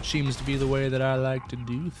 Which seems to be the way that I like to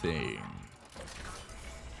do things.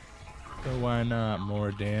 So why not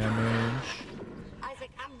more damage?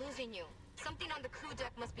 Isaac, I'm losing you. Something on the crew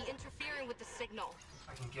deck must be interfering with the signal.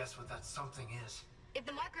 I can guess what that something is. If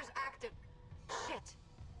the marker's active... Shit.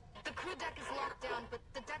 The crew deck is locked down, but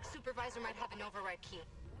the deck supervisor might have an override key.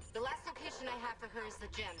 The last location I have for her is the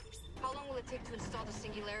gym. How long will it take to install the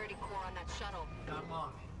singularity core on that shuttle? Not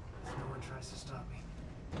long. If no one tries to stop me.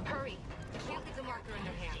 Hurry. We can't leave the marker in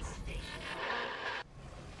their hands.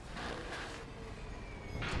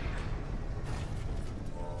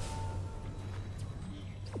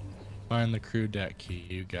 Find the crew deck key.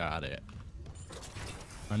 You got it.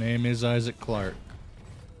 My name is Isaac Clarke.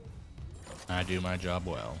 I do my job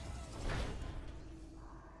well.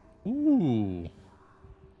 Ooh.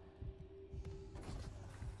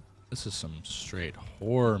 This is some straight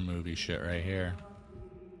horror movie shit right here.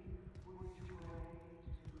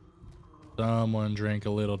 Someone drank a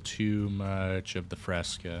little too much of the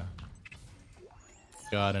Fresca.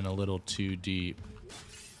 Got in a little too deep.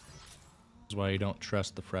 That's why you don't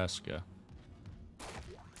trust the Fresca.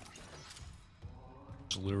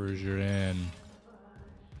 Just lures you in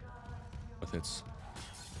with its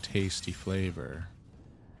tasty flavor.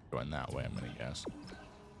 Going that way, I'm gonna guess.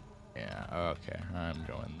 Yeah, okay, I'm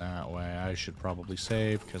going that way. I should probably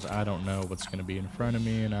save, because I don't know what's going to be in front of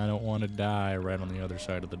me, and I don't want to die right on the other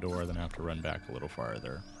side of the door, then have to run back a little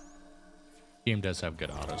farther. Game does have good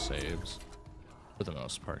autosaves, for the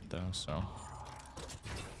most part, though, so...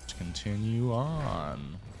 let's continue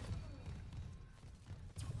on.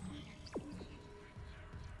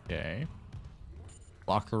 Okay.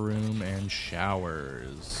 Locker room and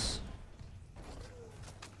showers.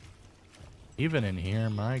 Even in here,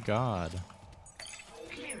 my god.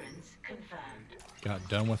 Clearance confirmed. Got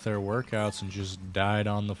done with their workouts and just died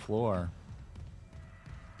on the floor.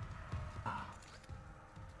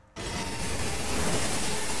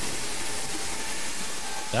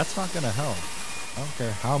 That's not gonna help. I don't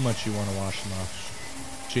care how much you want to wash them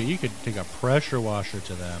off. Shit, you could take a pressure washer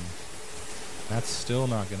to them. That's still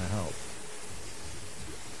not gonna help.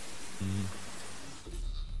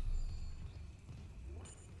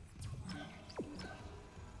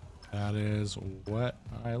 That is what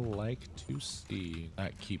I like to see.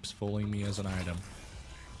 That keeps fooling me as an item.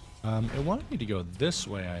 It wanted me to go this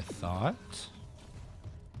way, I thought.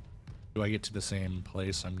 Do I get to the same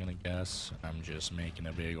place, I'm gonna guess? I'm just making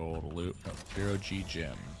a big old loop. No, 0G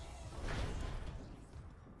gym.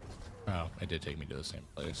 Oh, it did take me to the same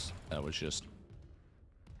place. That was just...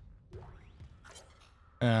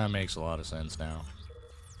 makes a lot of sense now.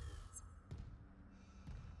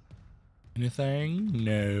 Anything?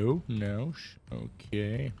 No, no.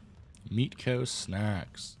 Okay. Meat Coast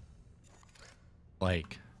snacks.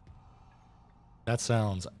 Like, that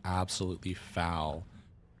sounds absolutely foul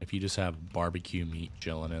if you just have barbecue meat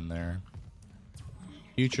chilling in there.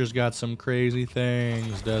 Future's got some crazy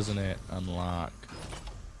things, doesn't it? Unlock.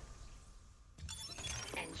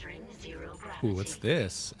 Entering zero gravity. Ooh, what's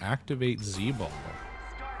this? Activate Z-Ball.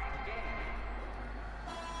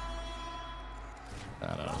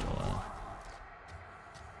 That out of the way.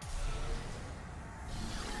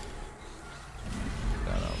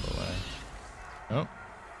 That out of the way. Oh.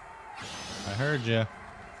 I heard ya.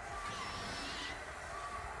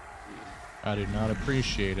 I do not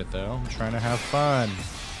appreciate it though. I'm trying to have fun.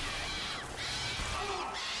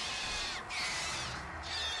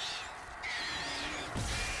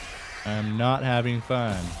 I'm not having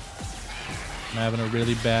fun. I'm having a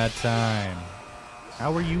really bad time.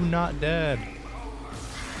 How are you not dead?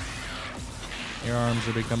 Your arms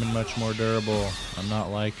are becoming much more durable. I'm not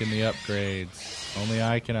liking the upgrades. Only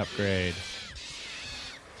I can upgrade.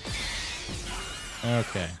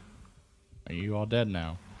 Okay. Are you all dead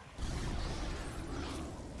now?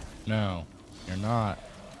 No, you're not.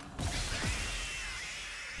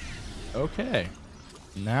 Okay.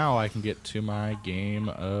 Now I can get to my game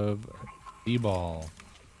of D-ball.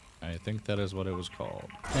 I think that is what it was called.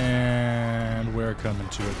 And we're coming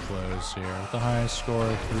to a close here with the high score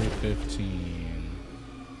of 315.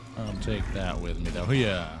 I'll take that with me though.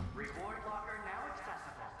 Yeah. Reward locker now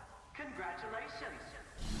accessible. Congratulations.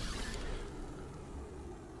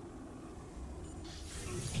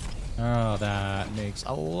 Oh, that makes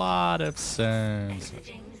a lot of sense.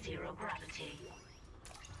 Exiting zero gravity.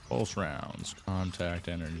 Pulse rounds, contact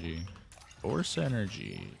energy, force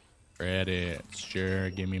energy, credits. Sure,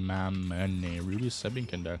 give me my money. Ruby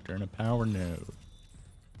semiconductor and a power node.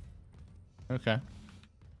 Okay.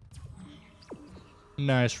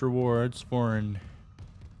 Nice rewards for a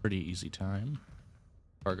pretty easy time.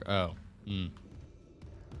 Oh.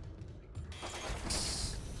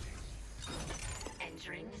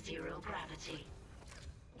 Entering zero gravity.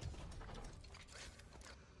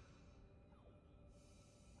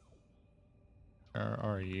 Where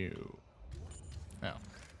are you? Oh.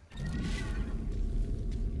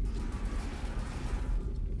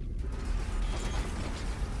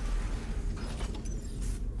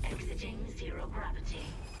 Exiting zero gravity.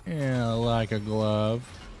 Yeah, like a glove.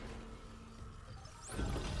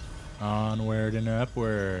 Onward and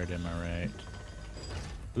upward, am I right?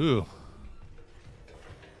 Ooh.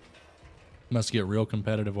 Must get real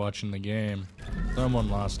competitive watching the game. Someone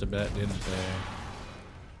lost a bet, didn't they?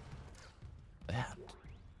 That.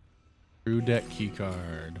 Crew deck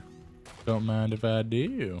keycard. Don't mind if I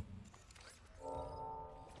do.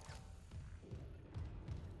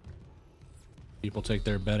 People take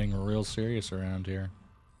their betting real serious around here.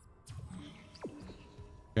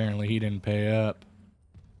 Apparently he didn't pay up.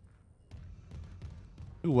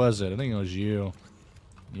 Who was it? I think it was you.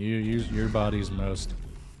 Your body's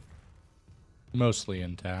mostly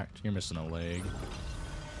intact. You're missing a leg.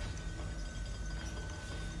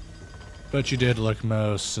 But you did look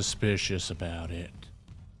most suspicious about it.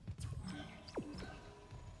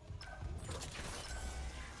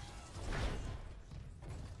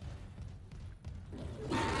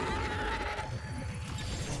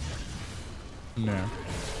 No.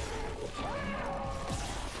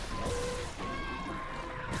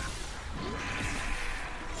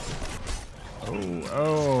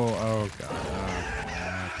 Oh god.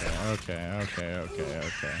 Okay.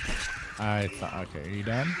 I thought, okay, are you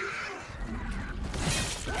done?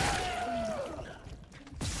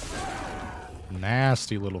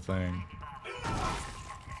 Nasty little thing.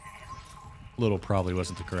 Little probably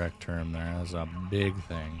wasn't the correct term there. That was a big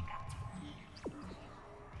thing.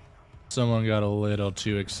 Someone got a little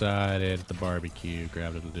too excited at the barbecue,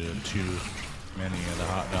 grabbed a little too many of the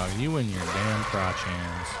hot dogs. You and your damn crotch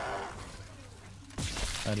hands.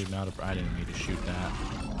 I didn't need to shoot that.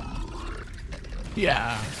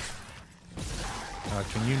 Yeah.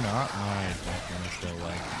 Can you not? I definitely feel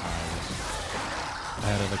like I was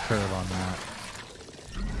ahead of the curve on that.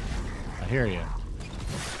 I hear you.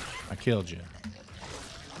 I killed you.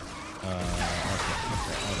 Okay.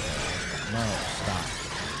 No, stop.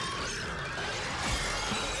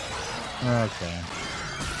 Okay.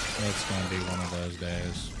 It's gonna be one of those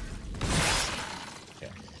days.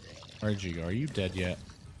 Okay. Where'd you go? Are you dead yet?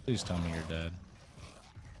 Please tell me you're dead.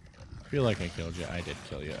 I feel like I killed you. I did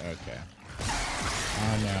kill you. Okay.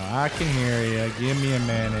 Oh no, I can hear you. Give me a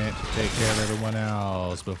minute to take care of everyone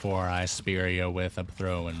else before I spear you with a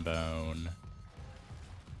throwing bone.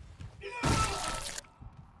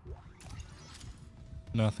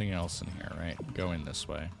 Nothing else in here, right? Going this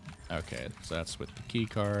way. Okay, so that's with the key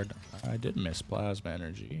card. I did miss plasma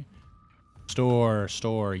energy. Store.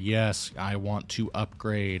 Yes, I want to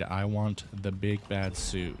upgrade. I want the big bad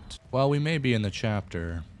suit. While we may be in the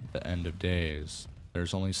chapter, the end of days,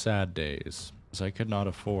 there's only sad days, as I could not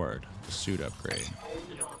afford the suit upgrade.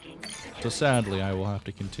 So sadly, I will have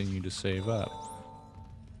to continue to save up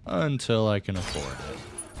until I can afford it.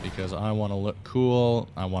 Because I want to look cool,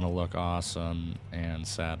 I want to look awesome, and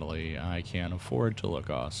sadly, I can't afford to look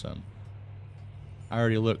awesome. I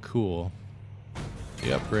already look cool.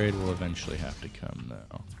 The upgrade will eventually have to come,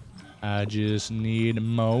 though. I just need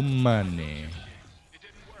more money. It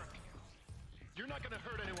didn't work. You're not gonna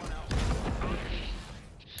hurt anyone else.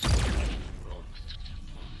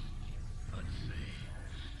 Let's see.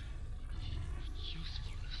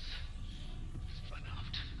 Usefulness is run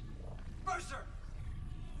out. Mercer!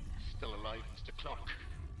 Still alive, Mr. Clark.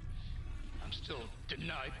 I'm still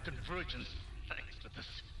denied convergence thanks to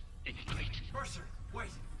this ingrate. Mercer, wait.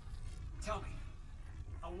 Tell me.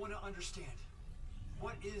 I want to understand.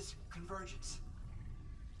 What is convergence?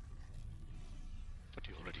 But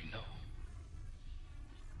you already know.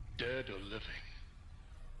 Dead or living,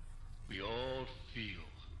 we all feel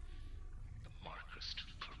the marker's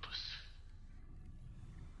true purpose.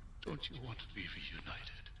 Don't you want to be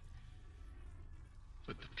reunited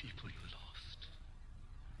with the people you lost?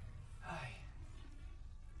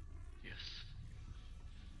 Yes.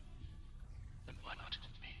 Then why not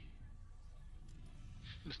with me?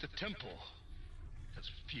 Mr. Temple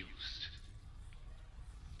has refused.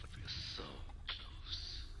 But we are so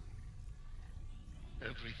close.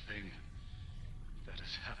 Everything that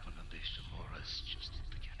has happened on the Ishimura is just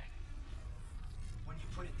the beginning. When you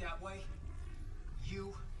put it that way,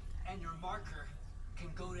 you and your marker can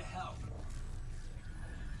go to hell.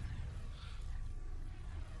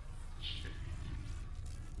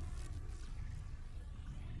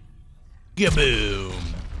 Gaboom!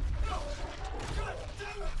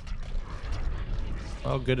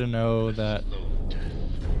 Well, good to know that.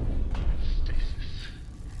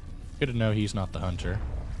 Good to know he's not the hunter.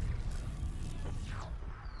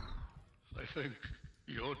 I think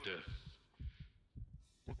your death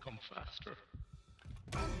will come faster.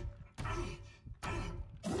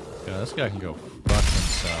 Yeah, this guy can go fuck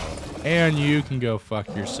himself. And you can go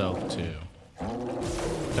fuck yourself too.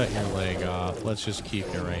 Cut your leg off. Let's just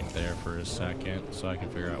keep you right there for a second so I can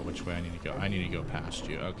figure out which way I need to go. I need to go past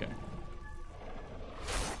you. Okay.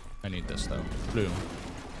 I need this though. Boom.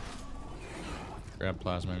 Grab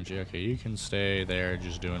plasma energy. Okay, you can stay there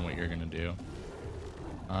just doing what you're gonna do.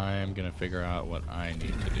 I'm gonna figure out what I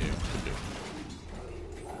need to do.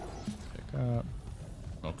 Pick up.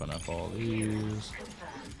 Open up all these.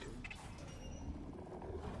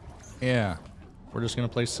 Yeah. We're just gonna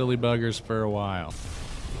play silly buggers for a while.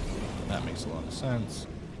 That makes a lot of sense.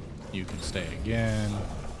 You can stay again.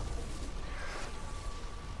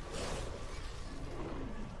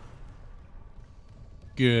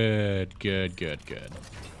 Good.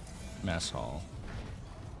 Mess hall.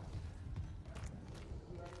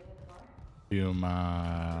 Do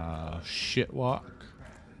my shit walk.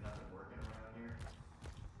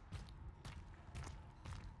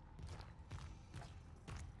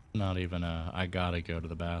 Not even a, I gotta go to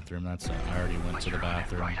the bathroom. That's a, I already went to the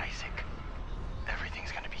bathroom. Right, Isaac.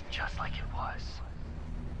 Everything's gonna be just like it was.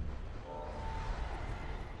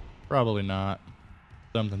 Probably not.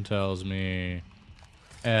 Something tells me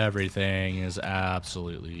everything is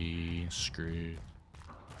absolutely screwed.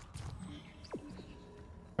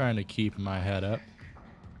 Trying to keep my head up.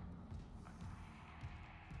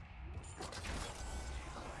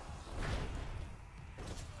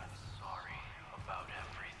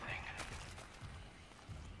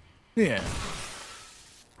 Yeah.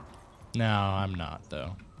 No, I'm not,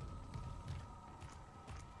 though.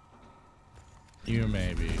 You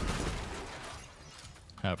maybe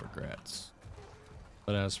have regrets.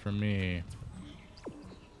 But as for me,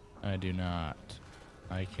 I do not.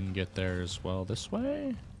 I can get there as well this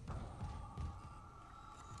way.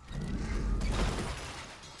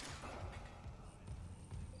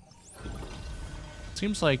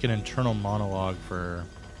 Seems like an internal monologue for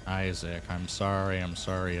Isaac. I'm sorry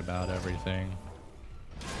about everything.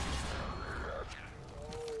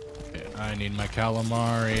 Okay, I need my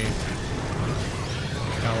calamari.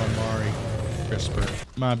 Calamari crisper.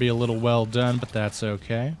 Might be a little well done, but that's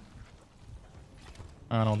okay.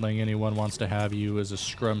 I don't think anyone wants to have you as a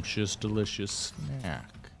scrumptious, delicious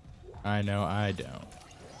snack. I know I don't.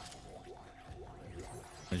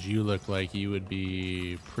 As you look like you would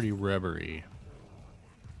be pretty rubbery.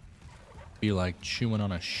 Be like chewing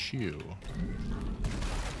on a shoe.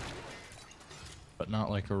 But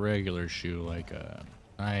not like a regular shoe, like a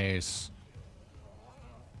nice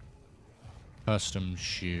custom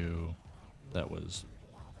shoe that was,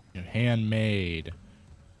 you know, handmade.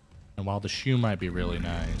 And while the shoe might be really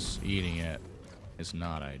nice, eating it is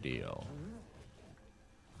not ideal.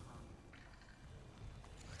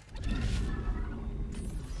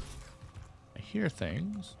 I hear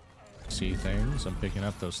things, see things. I'm picking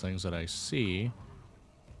up those things that I see.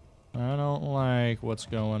 I don't like what's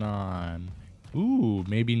going on. Ooh,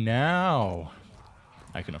 maybe now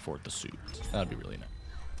I can afford the suit. That'd be really nice.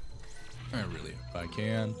 I really hope I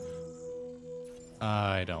can.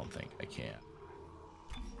 I don't think I can.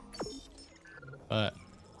 But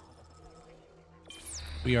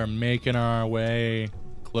we are making our way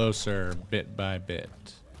closer bit by bit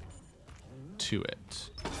to it.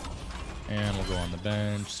 And we'll go on the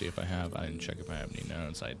bench, see if I didn't check if I have any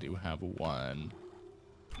notes. I do have one.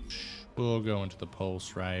 We'll go into the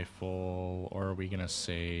pulse rifle, or are we gonna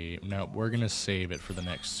save? No, we're gonna save it for the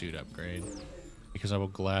next suit upgrade, because I will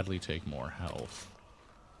gladly take more health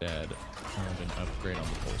instead of an upgrade on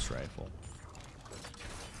the pulse rifle.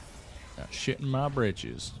 Got shit in my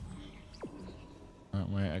britches. That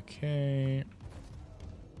way, okay.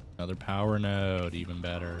 Another power node, even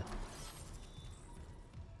better.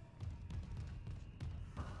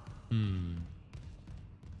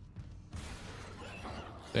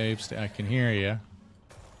 Save I can hear you.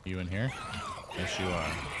 You in here? Yes, you are.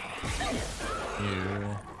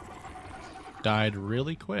 You died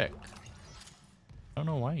really quick. I don't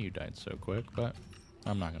know why you died so quick, but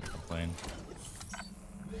I'm not gonna complain.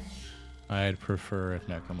 I'd prefer if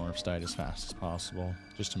necromorphs died as fast as possible,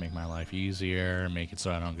 just to make my life easier, make it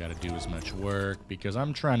so I don't gotta do as much work, because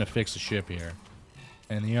I'm trying to fix a ship here.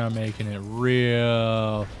 And you're making it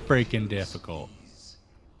real freaking difficult.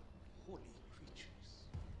 Holy creatures.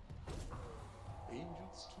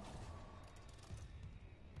 Angels too.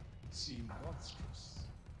 Seem monstrous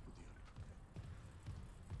with the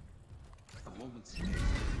unprepared. A moment's delay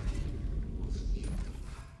will feel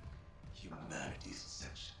humanity's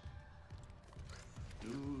ascension.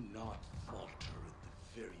 Do not falter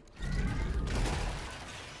at the very beginning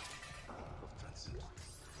of transcendence.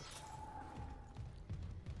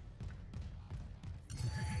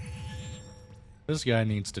 This guy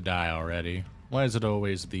needs to die already. Why is it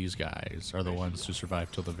always these guys are the ones who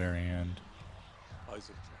survive till the very end?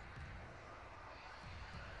 Isaac.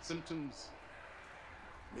 Symptoms: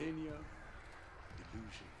 mania,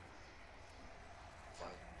 delusion,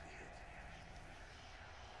 violent behavior.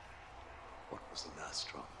 What was the last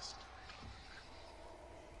strongest?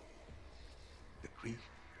 The grief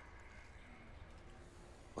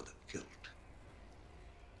or the guilt?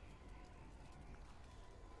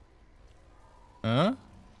 Huh?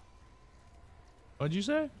 What'd you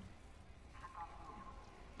say? Is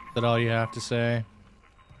that all you have to say?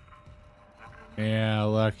 Yeah,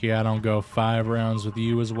 lucky I don't go 5 rounds with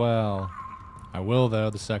you as well. I will, though,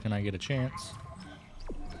 the second I get a chance.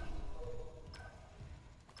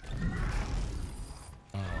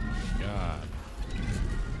 Oh my god.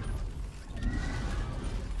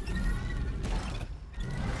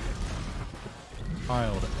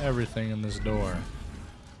 Piled everything in this door.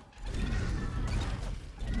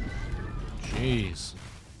 Jeez.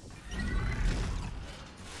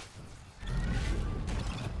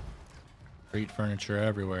 Great furniture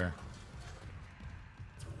everywhere.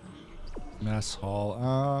 Mess hall.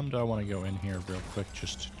 Do I want to go in here real quick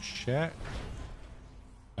just to check?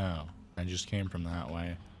 Oh, I just came from that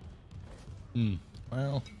way.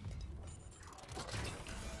 Well.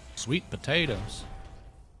 Sweet potatoes.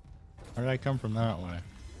 Where did I come from that way?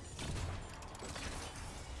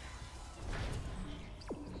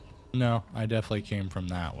 No, I definitely came from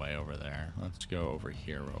that way over there. Let's go over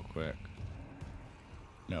here real quick.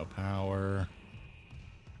 No power.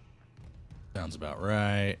 Sounds about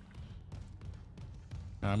right.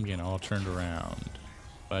 I'm getting all turned around.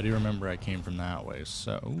 But I do remember I came from that way,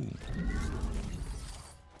 so... Ooh.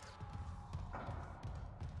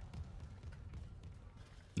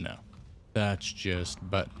 No. That's just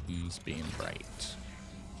buttons being bright.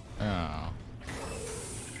 Oh.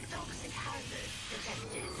 Toxic hazard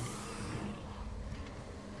detected.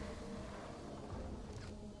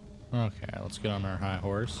 Okay, let's get on our high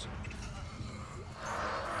horse.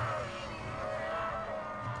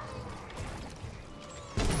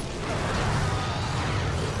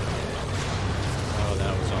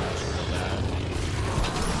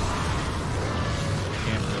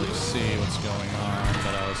 see what's going on,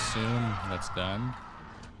 but I'll assume that's done.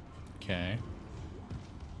 Okay.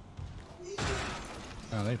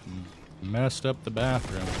 Oh, they've messed up the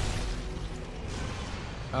bathroom.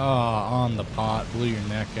 Oh, on the pot, blew your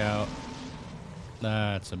neck out.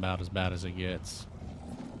 That's about as bad as it gets.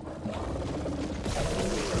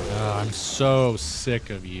 Oh, I'm so sick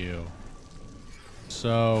of you.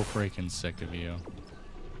 So freaking sick of you.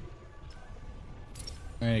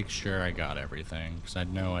 Make sure I got everything, because I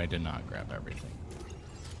know I did not grab everything.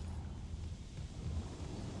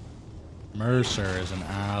 Mercer is an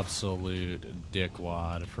absolute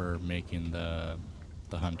dickwad for making the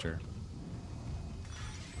hunter.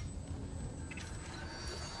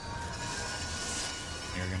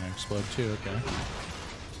 You're gonna explode too, okay.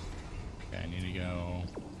 Okay, I need to go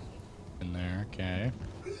in there, okay.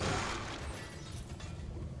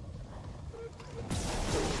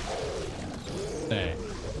 Stay.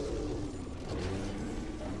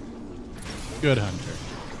 Good hunter.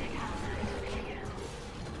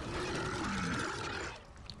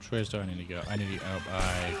 Which ways do I need to go? I need to,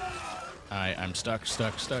 I'm stuck.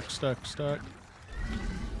 Okay,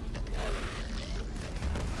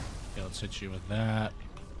 let's hit you with that.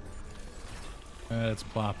 Let's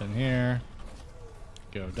plop in here.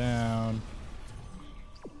 Go down.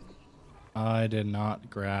 I did not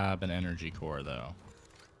grab an energy core though.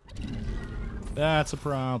 That's a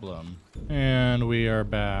problem. And we are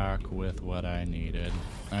back with what I needed.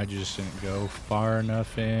 I just didn't go far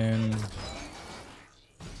enough in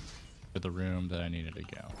to the room that I needed to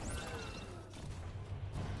go.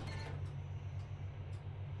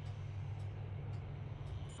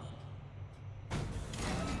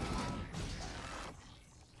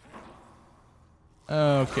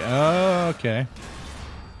 Okay. Oh, okay.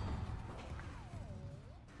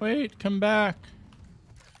 Wait, come back.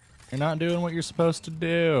 You're not doing what you're supposed to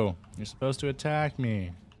do. You're supposed to attack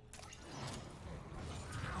me.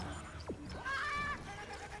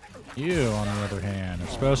 You, on the other hand, are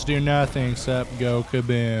supposed to do nothing except go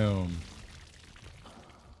kaboom.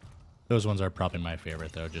 Those ones are probably my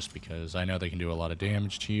favorite, though, just because I know they can do a lot of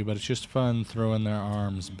damage to you, but it's just fun throwing their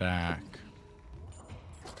arms back.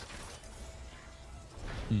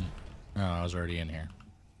 Oh, I was already in here.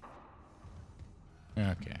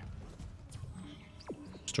 Okay.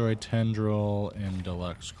 Destroy Tendril in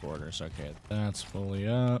Deluxe Quarters. Okay, that's fully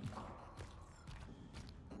up.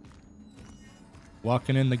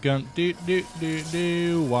 Walking in the gunk, doot doot doot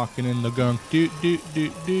doo. Walking in the gunk, doot doot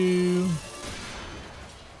doot doo.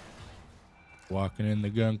 Walking in the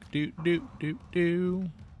gunk, doot doot doot doo.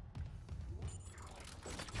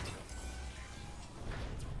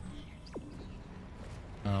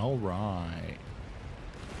 All right.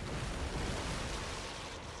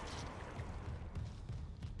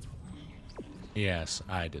 Yes,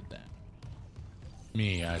 I did that.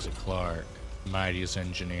 Me, Isaac Clarke, mightiest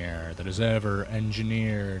engineer that has ever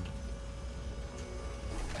engineered.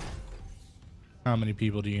 How many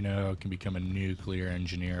people do you know can become a nuclear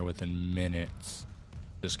engineer within minutes?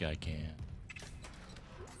 This guy can.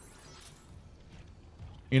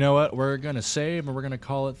 You know what? We're going to save and we're going to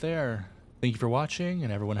call it there. Thank you for watching,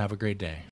 and everyone have a great day.